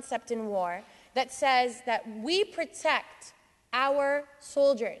a concept in war that says that we protect our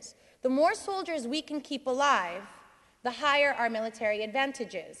soldiers. The more soldiers we can keep alive, the higher our military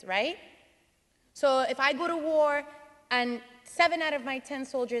advantage is, right? So if I go to war and 7 out of my 10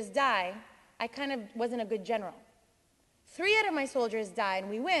 soldiers die, I kind of wasn't a good general. 3 out of my soldiers die and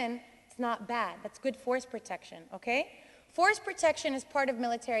we win, it's not bad. That's good force protection, okay? Force protection is part of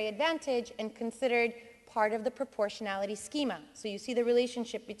military advantage and considered part of the proportionality schema. So you see the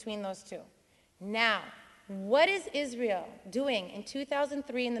relationship between those two. Now, what is Israel doing in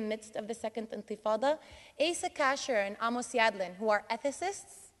 2003 in the midst of the Second Intifada? Asa Kasher and Amos Yadlin, who are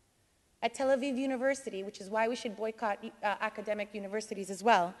ethicists at Tel Aviv University, which is why we should boycott academic universities as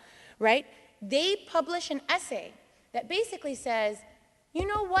well, right? They publish an essay that basically says, you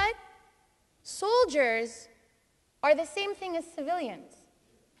know what? Soldiers are the same thing as civilians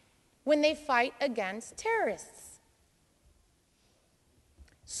when they fight against terrorists.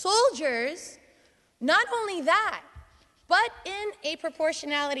 Soldiers, not only that, but in a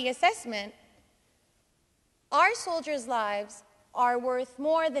proportionality assessment, our soldiers' lives are worth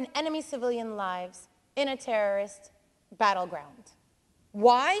more than enemy civilian lives in a terrorist battleground.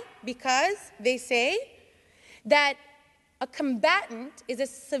 Why? Because they say that a combatant is a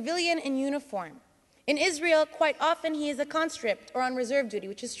civilian in uniform. In Israel, quite often he is a conscript or on reserve duty,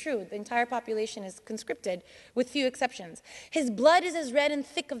 which is true. The entire population is conscripted, with few exceptions. His blood is as red and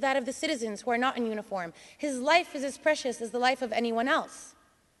thick as that of the citizens who are not in uniform. His life is as precious as the life of anyone else.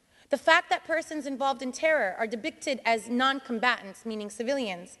 The fact that persons involved in terror are depicted as non-combatants, meaning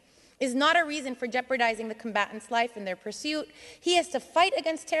civilians, is not a reason for jeopardizing the combatant's life in their pursuit. He has to fight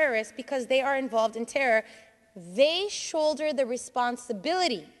against terrorists because they are involved in terror. They shoulder the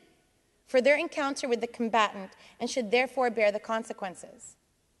responsibility for their encounter with the combatant and should therefore bear the consequences.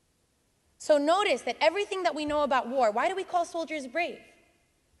 So notice that everything that we know about war, why do we call soldiers brave?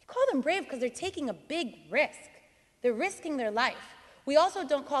 We call them brave because they're taking a big risk. They're risking their life. We also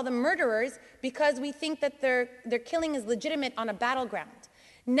don't call them murderers because we think that their killing is legitimate on a battleground.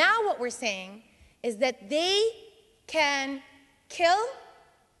 Now what we're saying is that they can kill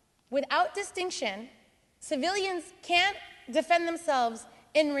without distinction. Civilians can't defend themselves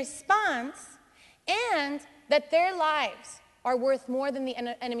in response, and that their lives are worth more than the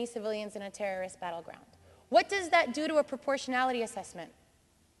enemy civilians in a terrorist battleground. What does that do to a proportionality assessment?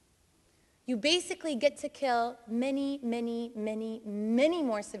 You basically get to kill many, many, many, many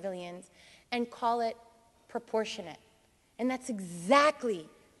more civilians and call it proportionate. And that's exactly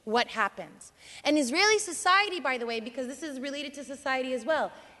what happens. And Israeli society, by the way, because this is related to society as well,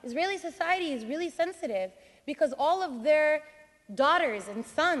 Israeli society is really sensitive because all of their daughters and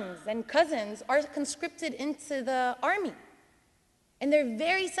sons and cousins are conscripted into the army. And they're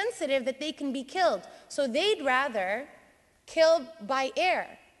very sensitive that they can be killed. So they'd rather kill by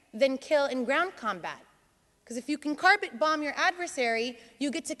air than kill in ground combat. Because if you can carpet bomb your adversary, you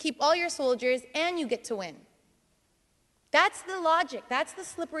get to keep all your soldiers and you get to win. That's the logic. That's the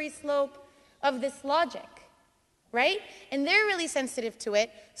slippery slope of this logic, right? And they're really sensitive to it,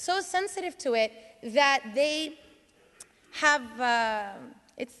 so sensitive to it that they have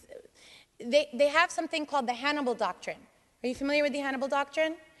they have something called the Hannibal Doctrine. Are you familiar with the Hannibal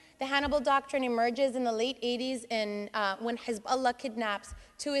Doctrine? The Hannibal Doctrine emerges in the late 80s when Hezbollah kidnaps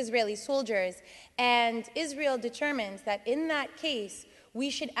 2 Israeli soldiers, and Israel determines that in that case, we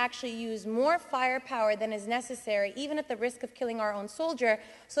should actually use more firepower than is necessary, even at the risk of killing our own soldier,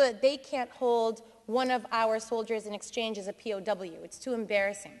 so that they can't hold one of our soldiers in exchange as a POW. It's too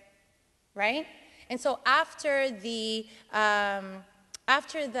embarrassing, right? And so after the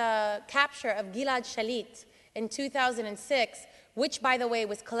capture of Gilad Shalit in 2006, which, by the way,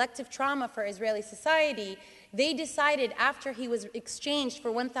 was collective trauma for Israeli society, they decided after he was exchanged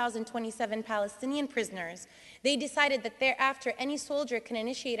for 1,027 Palestinian prisoners, they decided that thereafter any soldier can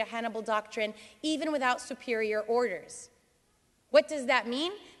initiate a Hannibal Doctrine even without superior orders. What does that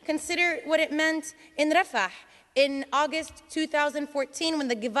mean? Consider what it meant in Rafah in August 2014 when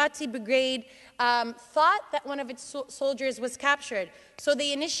the Givati Brigade thought that one of its soldiers was captured. So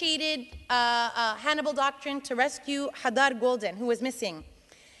they initiated a Hannibal Doctrine to rescue Hadar Golden, who was missing.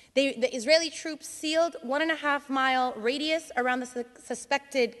 The Israeli troops sealed 1.5-mile radius around the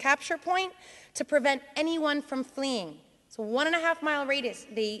suspected capture point to prevent anyone from fleeing. So 1.5-mile radius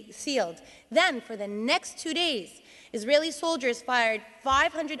they sealed. Then, for the next 2 days, Israeli soldiers fired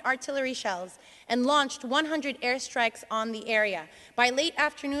 500 artillery shells and launched 100 airstrikes on the area. By late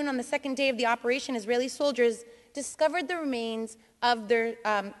afternoon on the second day of the operation, Israeli soldiers discovered the remains of their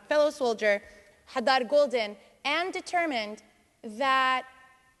fellow soldier, Hadar Golden, and determined that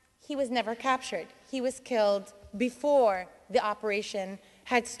he was never captured. He was killed before the operation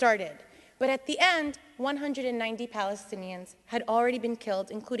had started. But at the end, 190 Palestinians had already been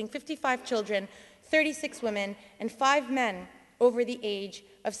killed, including 55 children, 36 women, and 5 men over the age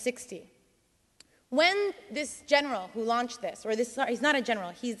of 60. When this general who launched this, or this, he's not a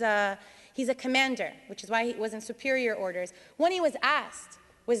general, he's a commander, which is why he was in superior orders. When he was asked,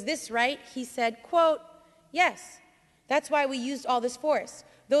 was this right? He said, quote, yes, that's why we used all this force.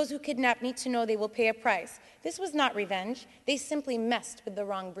 Those who kidnap need to know they will pay a price. This was not revenge. They simply messed with the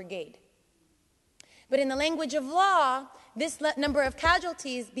wrong brigade. But in the language of law, this number of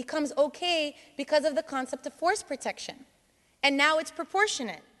casualties becomes okay because of the concept of force protection. And now it's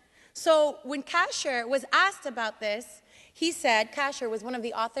proportionate. So when Kasher was asked about this, he said, Kasher was one of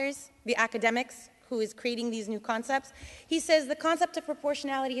the authors, the academics who is creating these new concepts. He says the concept of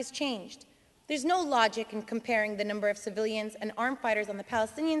proportionality has changed. There's no logic in comparing the number of civilians and armed fighters on the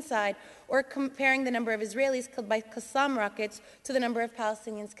Palestinian side or comparing the number of Israelis killed by Qassam rockets to the number of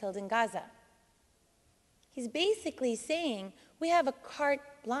Palestinians killed in Gaza. He's basically saying we have a carte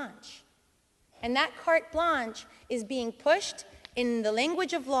blanche. And that carte blanche is being pushed in the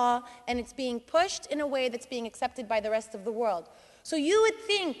language of law, and it's being pushed in a way that's being accepted by the rest of the world. So you would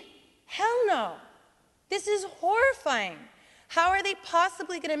think, hell no, this is horrifying. How are they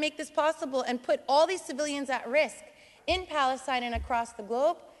possibly going to make this possible and put all these civilians at risk in Palestine and across the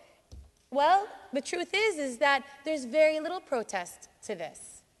globe? Well, the truth is that there's very little protest to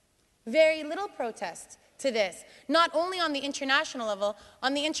this. Very little protest to this. Not only on the international level.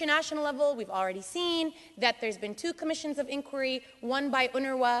 On the international level, we've already seen that there's been 2 commissions of inquiry, one by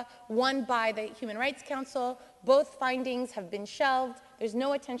UNRWA, one by the Human Rights Council. Both findings have been shelved. There's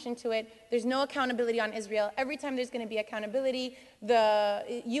no attention to it. There's no accountability on Israel. Every time there's going to be accountability,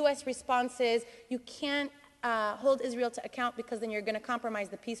 the U.S. response is, you can't hold Israel to account because then you're going to compromise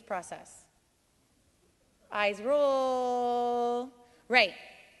the peace process. Eyes roll. Right.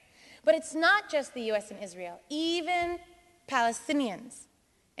 But it's not just the U.S. and Israel. Even Palestinians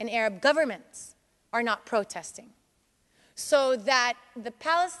and Arab governments are not protesting. So that the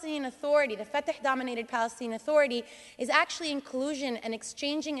Palestinian Authority, the Fatah-dominated Palestinian Authority, is actually in collusion and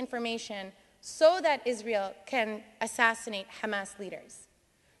exchanging information so that Israel can assassinate Hamas leaders.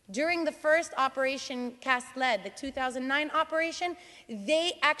 During the first Operation Cast Lead, the 2009 operation,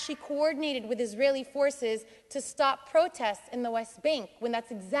 they actually coordinated with Israeli forces to stop protests in the West Bank, when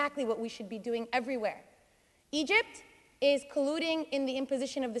that's exactly what we should be doing everywhere. Egypt is colluding in the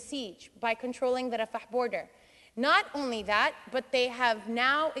imposition of the siege by controlling the Rafah border. Not only that, but they have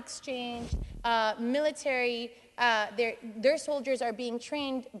now exchanged military, their soldiers are being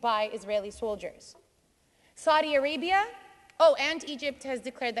trained by Israeli soldiers. Saudi Arabia, and Egypt has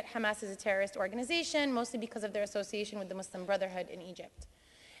declared that Hamas is a terrorist organization, mostly because of their association with the Muslim Brotherhood in Egypt.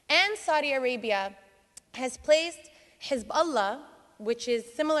 And Saudi Arabia has placed Hezbollah, which is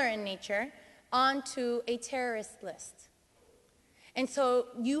similar in nature, onto a terrorist list. And so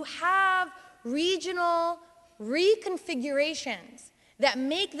you have regional reconfigurations that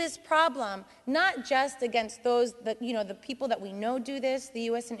make this problem not just against those that, the people that we know do this, the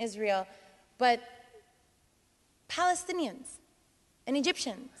US and Israel, but Palestinians and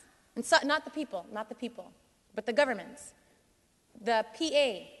Egyptians, and not the people, but the governments. The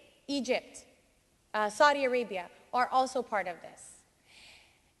PA, Egypt, Saudi Arabia are also part of this.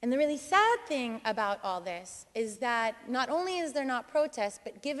 And the really sad thing about all this is that not only is there not protest,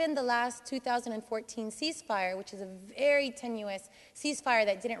 but given the last 2014 ceasefire, which is a very tenuous ceasefire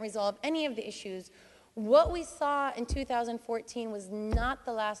that didn't resolve any of the issues, what we saw in 2014 was not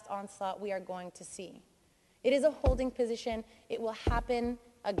the last onslaught we are going to see. It is a holding position. It will happen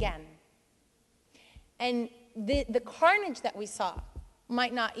again. And the carnage that we saw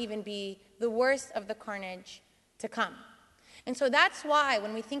might not even be the worst of the carnage to come. And so that's why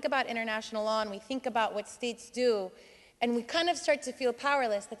when we think about international law and we think about what states do, and we kind of start to feel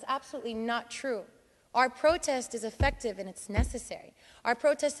powerless, that's absolutely not true. Our protest is effective and it's necessary. Our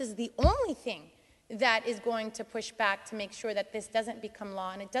protest is the only thing that is going to push back to make sure that this doesn't become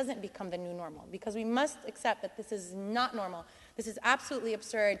law and it doesn't become the new normal, because we must accept that this is not normal. This is absolutely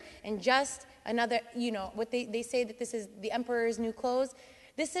absurd and just another, what they say that this is the emperor's new clothes.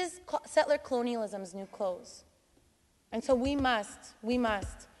 This is settler colonialism's new clothes. And so we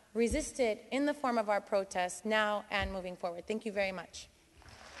must resist it in the form of our protests now and moving forward. Thank you very much.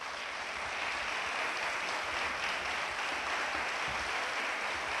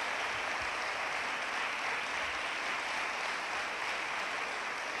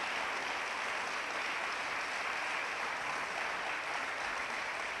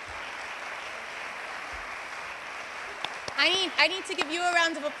 I need to give you a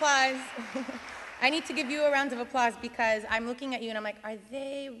round of applause. I need to give you a round of applause because I'm looking at you and I'm like, are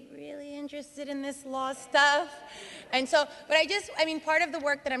they really interested in this law stuff? And so, but I mean, part of the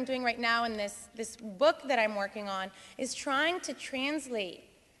work that I'm doing right now in this book that I'm working on is trying to translate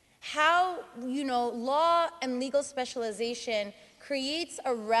how, law and legal specialization creates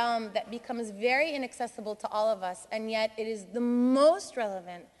a realm that becomes very inaccessible to all of us, and yet it is the most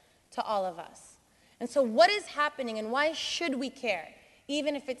relevant to all of us. And so what is happening and why should we care,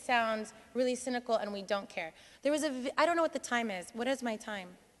 even if it sounds really cynical and we don't care? There was I don't know what the time is. What is my time?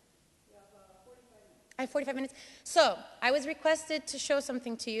 You have 45 minutes. I have 45 minutes. So I was requested to show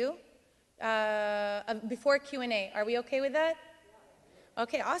something to you before Q&A. Are we okay with that? Yeah.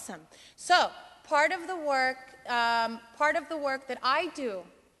 Okay, awesome. So part of the work that I do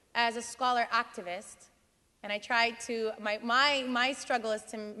as a scholar activist, and I try to, my struggle is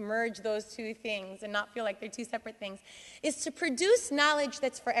to merge those two things and not feel like they're two separate things, is to produce knowledge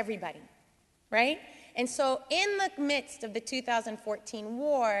that's for everybody, right? And so in the midst of the 2014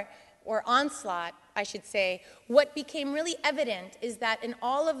 war, or onslaught, I should say, what became really evident is that in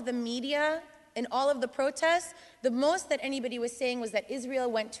all of the media, in all of the protests, the most that anybody was saying was that Israel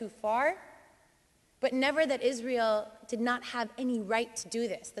went too far, but never that Israel did not have any right to do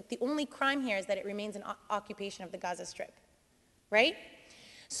this, that the only crime here is that it remains an occupation of the Gaza Strip, right?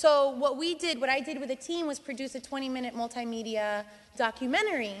 So what I did with a team was produce a 20-minute multimedia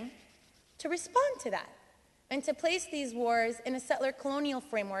documentary to respond to that and to place these wars in a settler colonial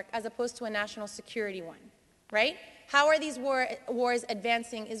framework as opposed to a national security one, right? How are these wars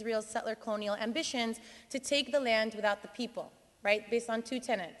advancing Israel's settler colonial ambitions to take the land without the people, right? Based on two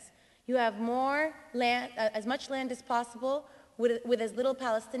tenets. You have more land, as much land as possible, with as little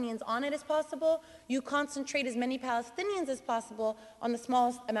Palestinians on it as possible. You concentrate as many Palestinians as possible on the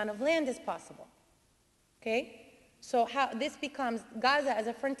smallest amount of land as possible. Okay? So how this becomes, Gaza as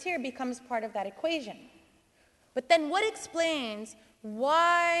a frontier becomes part of that equation. But then what explains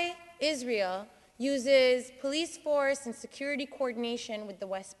why Israel uses police force and security coordination with the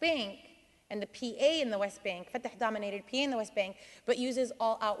West Bank and the PA in the West Bank, Fatah-dominated PA in the West Bank, but uses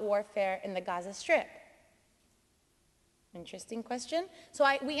all-out warfare in the Gaza Strip? Interesting question. So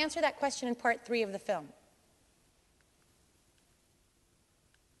we answer that question in part 3 of the film.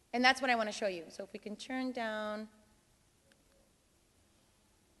 And that's what I want to show you. So if we can turn down.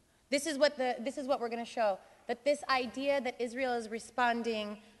 This is what we're going to show. That this idea that Israel is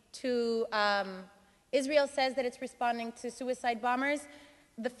responding to, Israel says that it's responding to suicide bombers.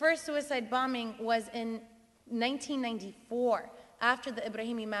 The first suicide bombing was in 1994, after the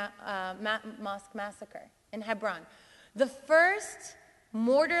Ibrahimi Mosque massacre in Hebron. The first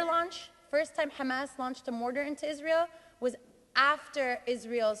mortar launch, first time Hamas launched a mortar into Israel, was after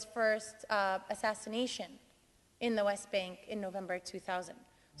Israel's first assassination in the West Bank in November 2000.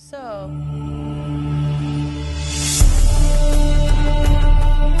 So...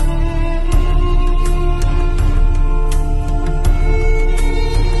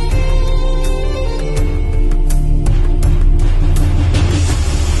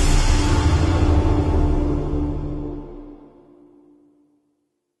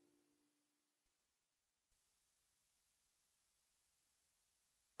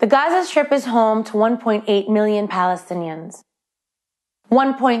 The Gaza Strip is home to 1.8 million Palestinians,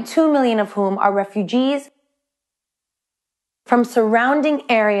 1.2 million of whom are refugees from surrounding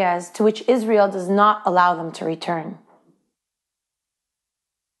areas to which Israel does not allow them to return.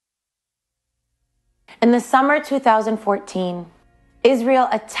 In the summer 2014, Israel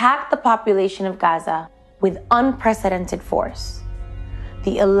attacked the population of Gaza with unprecedented force.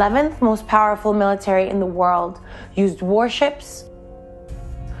 The 11th most powerful military in the world used warships,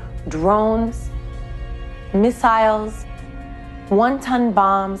 drones, missiles, one-ton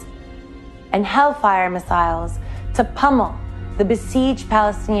bombs, and Hellfire missiles to pummel the besieged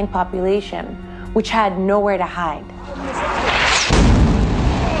Palestinian population, which had nowhere to hide.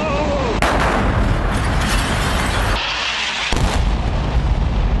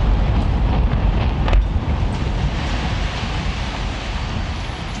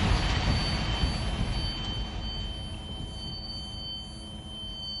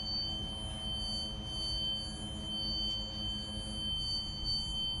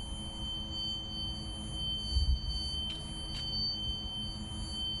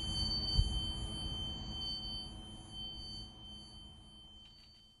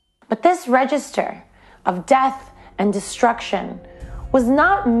 But this register of death and destruction was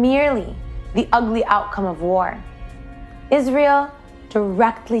not merely the ugly outcome of war. Israel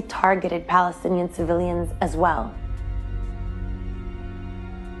directly targeted Palestinian civilians as well.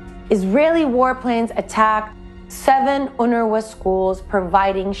 Israeli warplanes attacked 7 UNRWA schools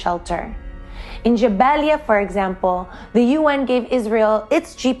providing shelter. In Jabalia, for example, the UN gave Israel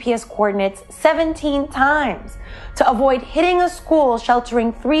its GPS coordinates 17 times to avoid hitting a school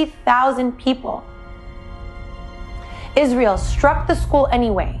sheltering 3,000 people. Israel struck the school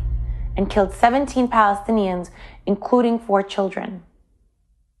anyway and killed 17 Palestinians, including 4 children.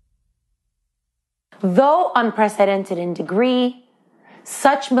 Though unprecedented in degree,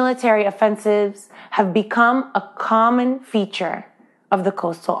 such military offensives have become a common feature of the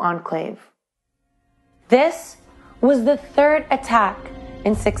coastal enclave. This was the 3rd attack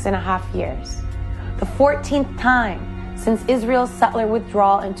in 6.5 years, the 14th time since Israel's settler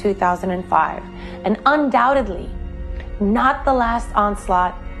withdrawal in 2005, and undoubtedly not the last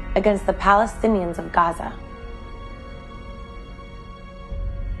onslaught against the Palestinians of Gaza.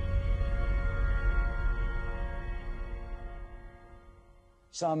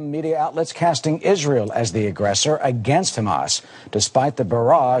 Some media outlets casting Israel as the aggressor against Hamas, despite the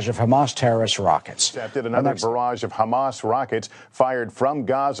barrage of Hamas terrorist rockets. Another barrage of Hamas rockets fired from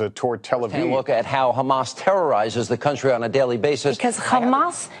Gaza toward Tel Aviv. Take a look at how Hamas terrorizes the country on a daily basis. Because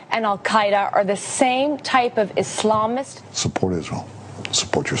Hamas and Al-Qaeda are the same type of Islamist. Support Israel.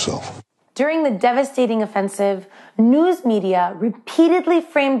 Support yourself. During the devastating offensive, news media repeatedly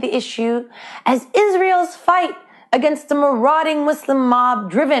framed the issue as Israel's fight against a marauding Muslim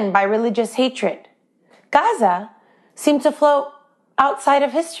mob driven by religious hatred. Gaza seemed to float outside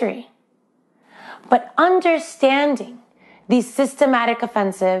of history. But understanding these systematic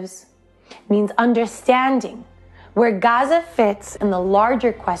offensives means understanding where Gaza fits in the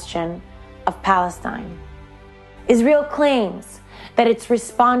larger question of Palestine. Israel claims that it's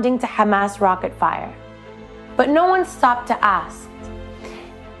responding to Hamas rocket fire. But no one stopped to ask,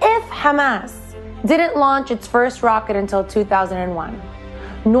 if Hamas didn't launch its first rocket until 2001,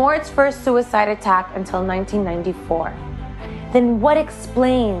 nor its first suicide attack until 1994, then what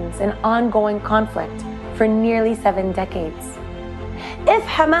explains an ongoing conflict for nearly 7 decades? If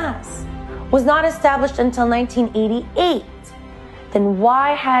Hamas was not established until 1988, then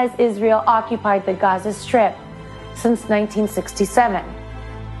why has Israel occupied the Gaza Strip since 1967?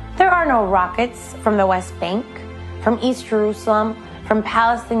 There are no rockets from the West Bank, from East Jerusalem, from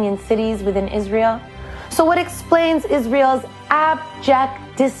Palestinian cities within Israel. So what explains Israel's abject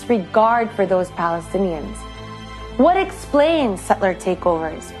disregard for those Palestinians? What explains settler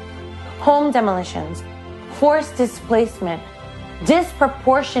takeovers, home demolitions, forced displacement,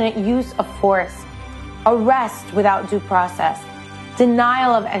 disproportionate use of force, arrest without due process,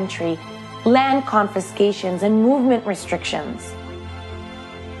 denial of entry, land confiscations, and movement restrictions?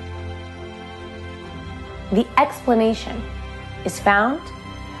 The explanation is found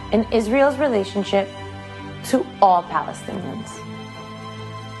in Israel's relationship to all Palestinians.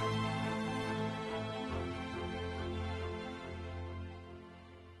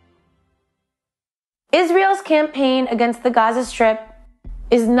 Israel's campaign against the Gaza Strip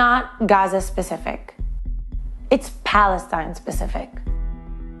is not Gaza-specific. It's Palestine-specific.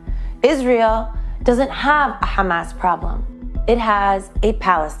 Israel doesn't have a Hamas problem. It has a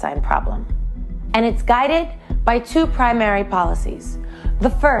Palestine problem. And it's guided by 2 primary policies. The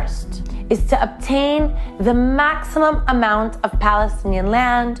first is to obtain the maximum amount of Palestinian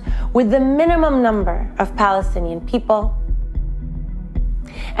land with the minimum number of Palestinian people.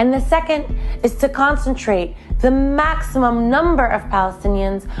 And the second is to concentrate the maximum number of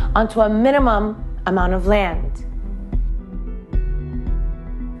Palestinians onto a minimum amount of land.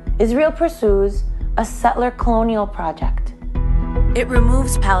 Israel pursues a settler colonial project. It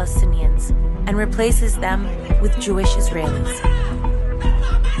removes Palestinians and replaces them with Jewish Israelis.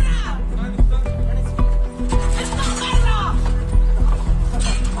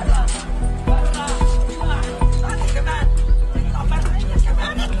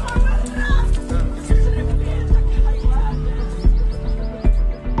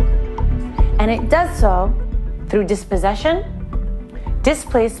 And it does so through dispossession,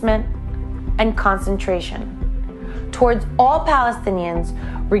 displacement, and concentration towards all Palestinians,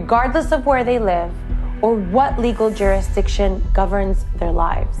 regardless of where they live or what legal jurisdiction governs their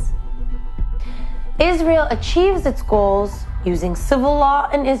lives. Israel achieves its goals using civil law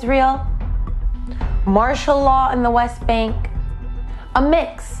in Israel, martial law in the West Bank, a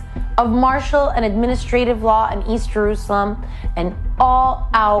mix of martial and administrative law in East Jerusalem, and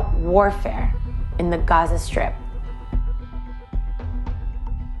all-out warfare in the Gaza Strip.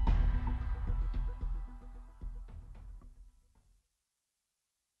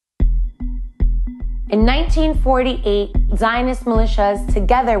 In 1948, Zionist militias,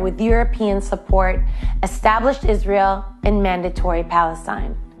 together with European support, established Israel in Mandatory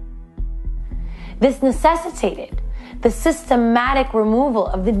Palestine. This necessitated the systematic removal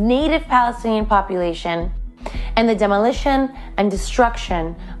of the native Palestinian population and the demolition and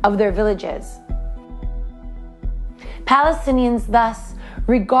destruction of their villages. Palestinians thus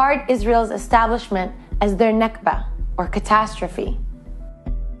regard Israel's establishment as their Nakba, or catastrophe.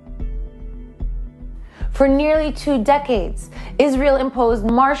 For nearly 2 decades, Israel imposed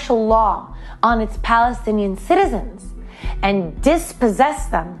martial law on its Palestinian citizens and dispossessed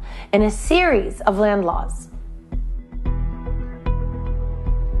them in a series of land laws.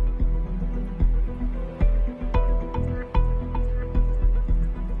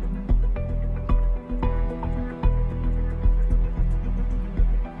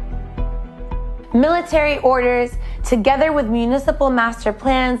 Military orders, together with municipal master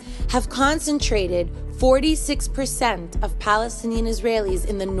plans, have concentrated 46% of Palestinian Israelis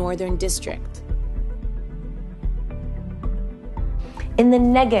in the northern district. In the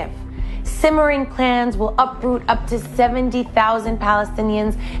Negev, simmering plans will uproot up to 70,000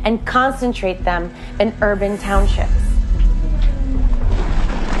 Palestinians and concentrate them in urban townships.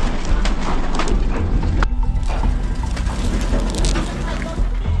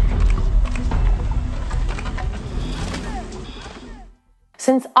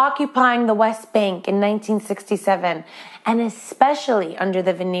 Since occupying the West Bank in 1967, and especially under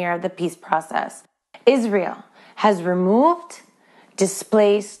the veneer of the peace process, Israel has removed,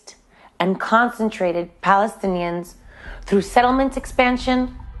 displaced, and concentrated Palestinians through settlement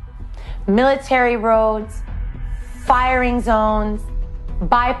expansion, military roads, firing zones,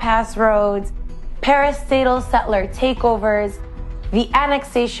 bypass roads, parastatal settler takeovers, the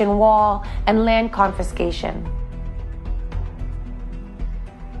annexation wall, and land confiscation.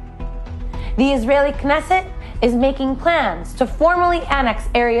 The Israeli Knesset is making plans to formally annex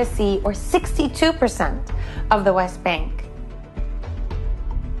Area C, or 62% of the West Bank.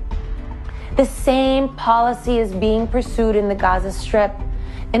 The same policy is being pursued in the Gaza Strip.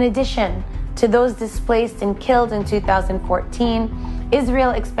 In addition to those displaced and killed in 2014,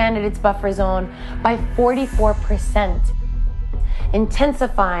 Israel expanded its buffer zone by 44%,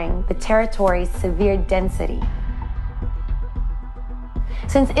 intensifying the territory's severe density.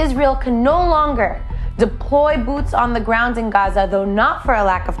 Since Israel can no longer deploy boots on the ground in Gaza, though not for a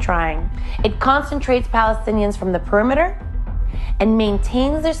lack of trying, it concentrates Palestinians from the perimeter and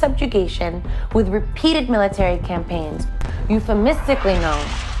maintains their subjugation with repeated military campaigns, euphemistically known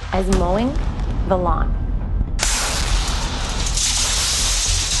as mowing the lawn.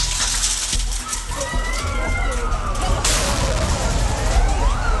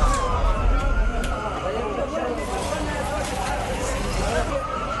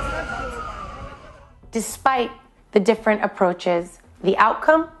 Despite the different approaches, the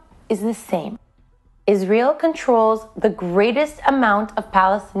outcome is the same. Israel controls the greatest amount of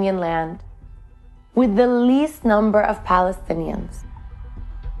Palestinian land with the least number of Palestinians,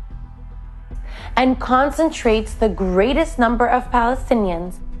 and concentrates the greatest number of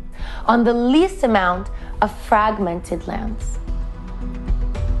Palestinians on the least amount of fragmented lands.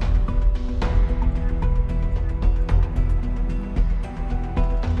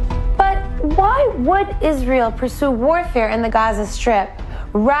 Why would Israel pursue warfare in the Gaza Strip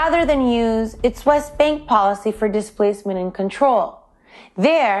rather than use its West Bank policy for displacement and control?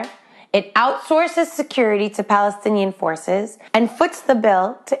 There, it outsources security to Palestinian forces and foots the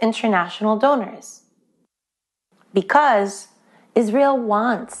bill to international donors. Because Israel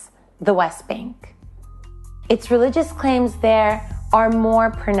wants the West Bank. Its religious claims there are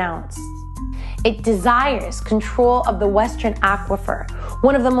more pronounced. It desires control of the Western Aquifer,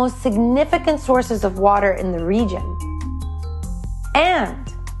 one of the most significant sources of water in the region.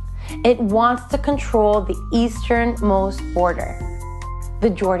 And it wants to control the easternmost border,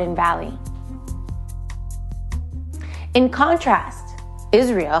 the Jordan Valley. In contrast,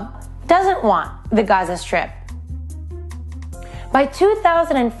 Israel doesn't want the Gaza Strip. By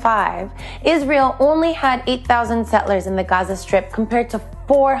 2005, Israel only had 8,000 settlers in the Gaza Strip compared to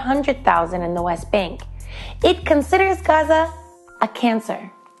 400,000 in the West Bank. It considers Gaza a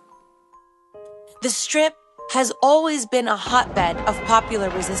cancer. The Strip has always been a hotbed of popular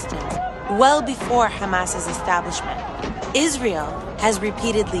resistance, well before Hamas's establishment. Israel has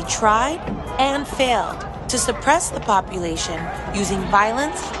repeatedly tried and failed to suppress the population using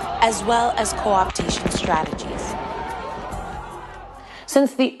violence as well as co-optation strategies.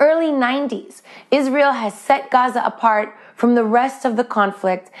 Since the early 90s, Israel has set Gaza apart from the rest of the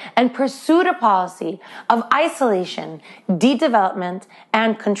conflict and pursued a policy of isolation, de-development,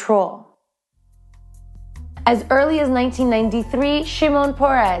 and control. As early as 1993, Shimon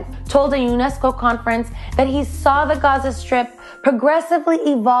Peres told a UNESCO conference that he saw the Gaza Strip progressively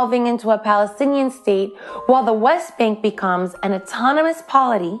evolving into a Palestinian state while the West Bank becomes an autonomous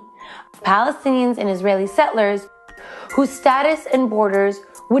polity of Palestinians and Israeli settlers whose status and borders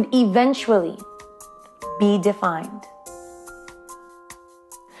would eventually be defined.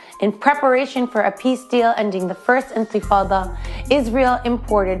 In preparation for a peace deal ending the First Intifada, Israel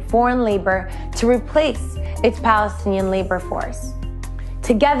imported foreign labor to replace its Palestinian labor force.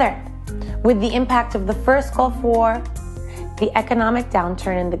 Together with the impact of the First Gulf War, the economic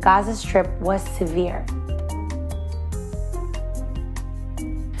downturn in the Gaza Strip was severe.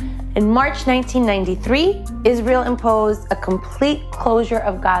 In March 1993, Israel imposed a complete closure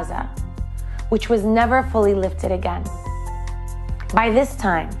of Gaza, which was never fully lifted again. By this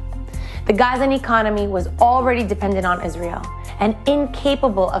time, the Gazan economy was already dependent on Israel and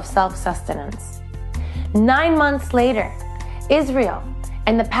incapable of self-sustenance. 9 months later, Israel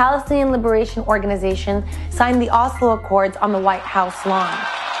and the Palestinian Liberation Organization signed the Oslo Accords on the White House lawn.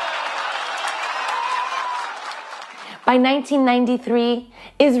 By 1993,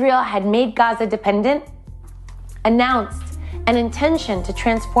 Israel had made Gaza dependent, announced an intention to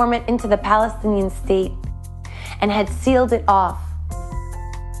transform it into the Palestinian state, and had sealed it off.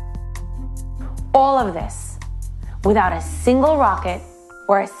 All of this without a single rocket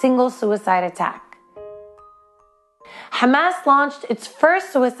or a single suicide attack. Hamas launched its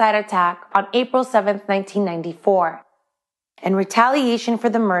first suicide attack on April 7, 1994, in retaliation for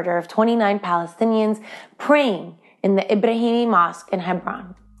the murder of 29 Palestinians praying in the Ibrahimi Mosque in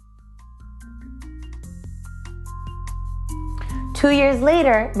Hebron. 2 years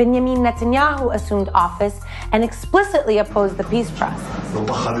later, Benjamin Netanyahu assumed office and explicitly opposed the peace process. לא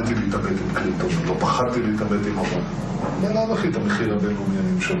פחדתי להתאבד עם קליטות, לא פחדתי להתאבד עם עבוד. בלאו הכי את המחיר הבינלאומי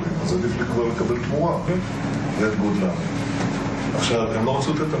אני משלם, אז עדיף לי כבר לקבל תמורה, ואת גודלה. עכשיו, הם לא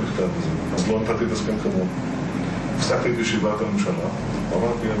רצו לתת את המכתב הזה, אז לא נתתי את הסכם חברון. הפסקתי את ישיבת הממשלה,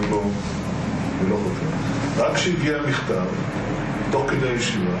 אמרתי, אני לא חותם. רק כשהגיע המכתב, תוך כדי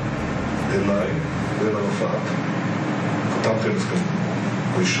הישיבה, אליי ואל ערפאת, חתמתי על הסכם,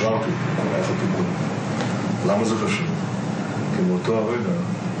 והשררתי אותו, היה חתום קודם. למה זה חשוב? כי באותו הרגע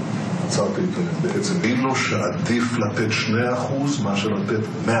עצרתי את זה. בעצם אילו שעדיף לתת 2% מאשר לתת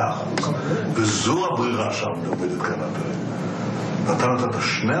 100%. וזו הברירה שעומדת כאן הפרק. ואתה נתת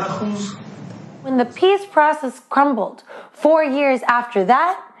 2%? When the peace process crumbled 4 years after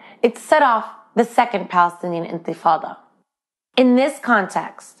that, it set off the second Palestinian Intifada. In this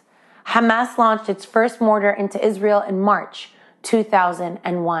context, Hamas launched its first mortar into Israel in March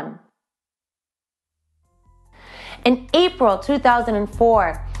 2001. In April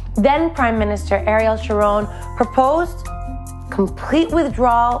 2004, then Prime Minister Ariel Sharon proposed complete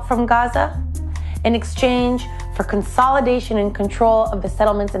withdrawal from Gaza in exchange for consolidation and control of the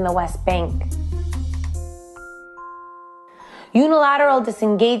settlements in the West Bank. Unilateral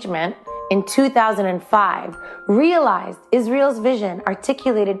disengagement in 2005 realized Israel's vision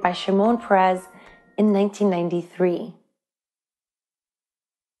articulated by Shimon Peres in 1993.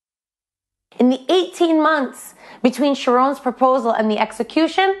 In the 18 months between Sharon's proposal and the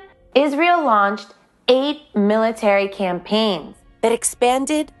execution, Israel launched 8 military campaigns that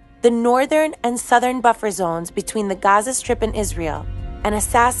expanded the northern and southern buffer zones between the Gaza Strip and Israel and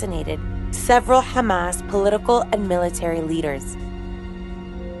assassinated several Hamas political and military leaders.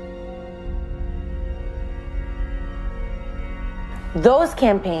 Those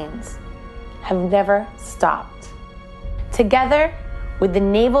campaigns have never stopped. Together with the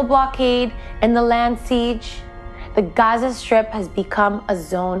naval blockade and the land siege, the Gaza Strip has become a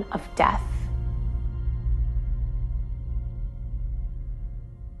zone of death.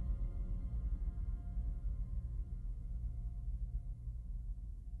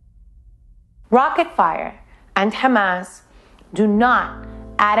 Rocket fire and Hamas do not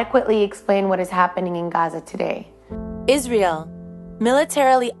adequately explain what is happening in Gaza today. Israel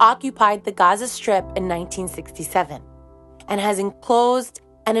militarily occupied the Gaza Strip in 1967 and has enclosed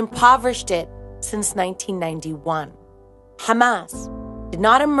and impoverished it since 1991. Hamas did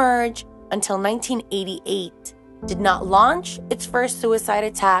not emerge until 1988, did not launch its first suicide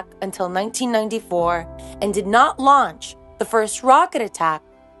attack until 1994, and did not launch the first rocket attack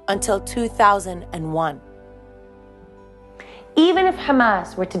until 2001. Even if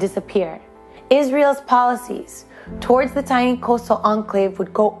Hamas were to disappear, Israel's policies towards the tiny coastal enclave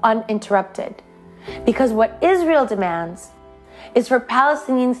would go uninterrupted, because what Israel demands is for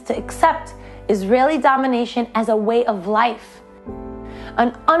Palestinians to accept Israeli domination as a way of life,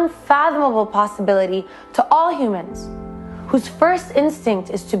 an unfathomable possibility to all humans whose first instinct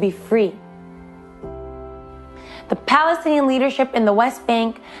is to be free. The Palestinian leadership in the West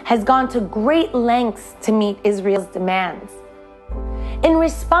Bank has gone to great lengths to meet Israel's demands. In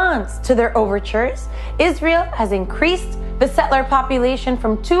response to their overtures, Israel has increased the settler population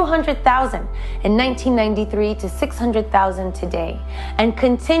from 200,000 in 1993 to 600,000 today, and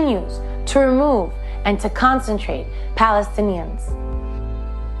continues to remove and to concentrate Palestinians.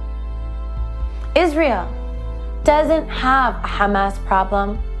 Israel doesn't have a Hamas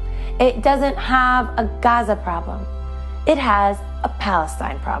problem. It doesn't have a Gaza problem. It has a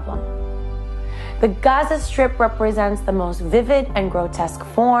Palestine problem. The Gaza Strip represents the most vivid and grotesque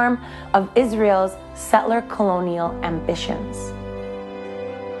form of Israel's settler colonial ambitions.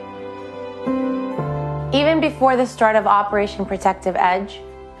 Even before the start of Operation Protective Edge,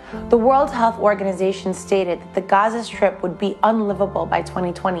 the World Health Organization stated that the Gaza Strip would be unlivable by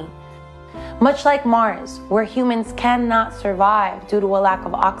 2020. Much like Mars, where humans cannot survive due to a lack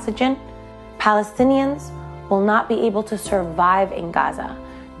of oxygen, Palestinians will not be able to survive in Gaza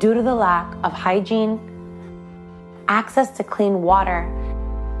due to the lack of hygiene, access to clean water,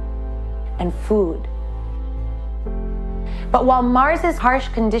 and food. But while Mars's harsh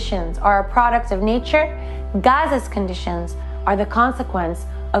conditions are a product of nature, Gaza's conditions are the consequence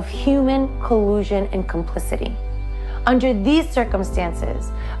of human collusion and complicity. Under these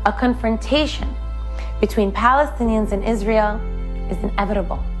circumstances, a confrontation between Palestinians and Israel is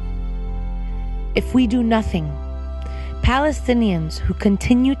inevitable. If we do nothing, Palestinians who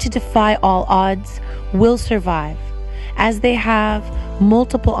continue to defy all odds will survive, as they have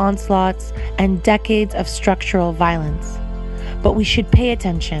multiple onslaughts and decades of structural violence. But we should pay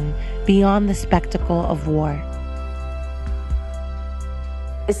attention beyond the spectacle of war.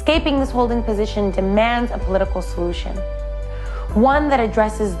 Escaping this holding position demands a political solution, one that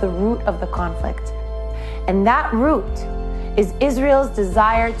addresses the root of the conflict. And that root is Israel's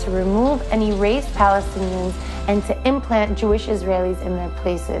desire to remove and erase Palestinians and to implant Jewish Israelis in their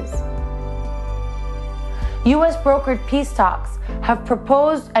places. U.S. brokered peace talks have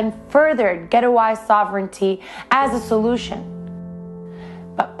proposed and furthered ghettoized sovereignty as a solution.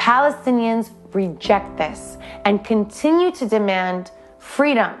 But Palestinians reject this and continue to demand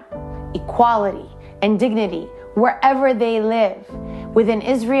freedom, equality, and dignity wherever they live, within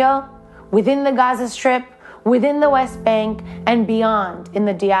Israel, within the Gaza Strip, within the West Bank, and beyond in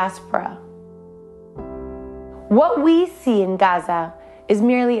the diaspora. What we see in Gaza is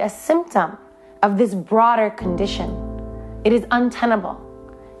merely a symptom of this broader condition. It is untenable.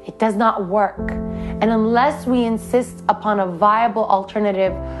 It does not work. And unless we insist upon a viable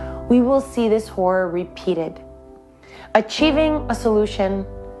alternative, we will see this horror repeated. Achieving a solution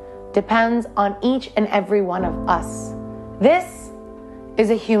depends on each and every one of us. This is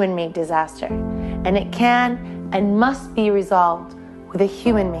a human-made disaster, and it can and must be resolved with a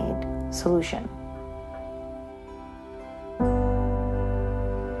human-made solution.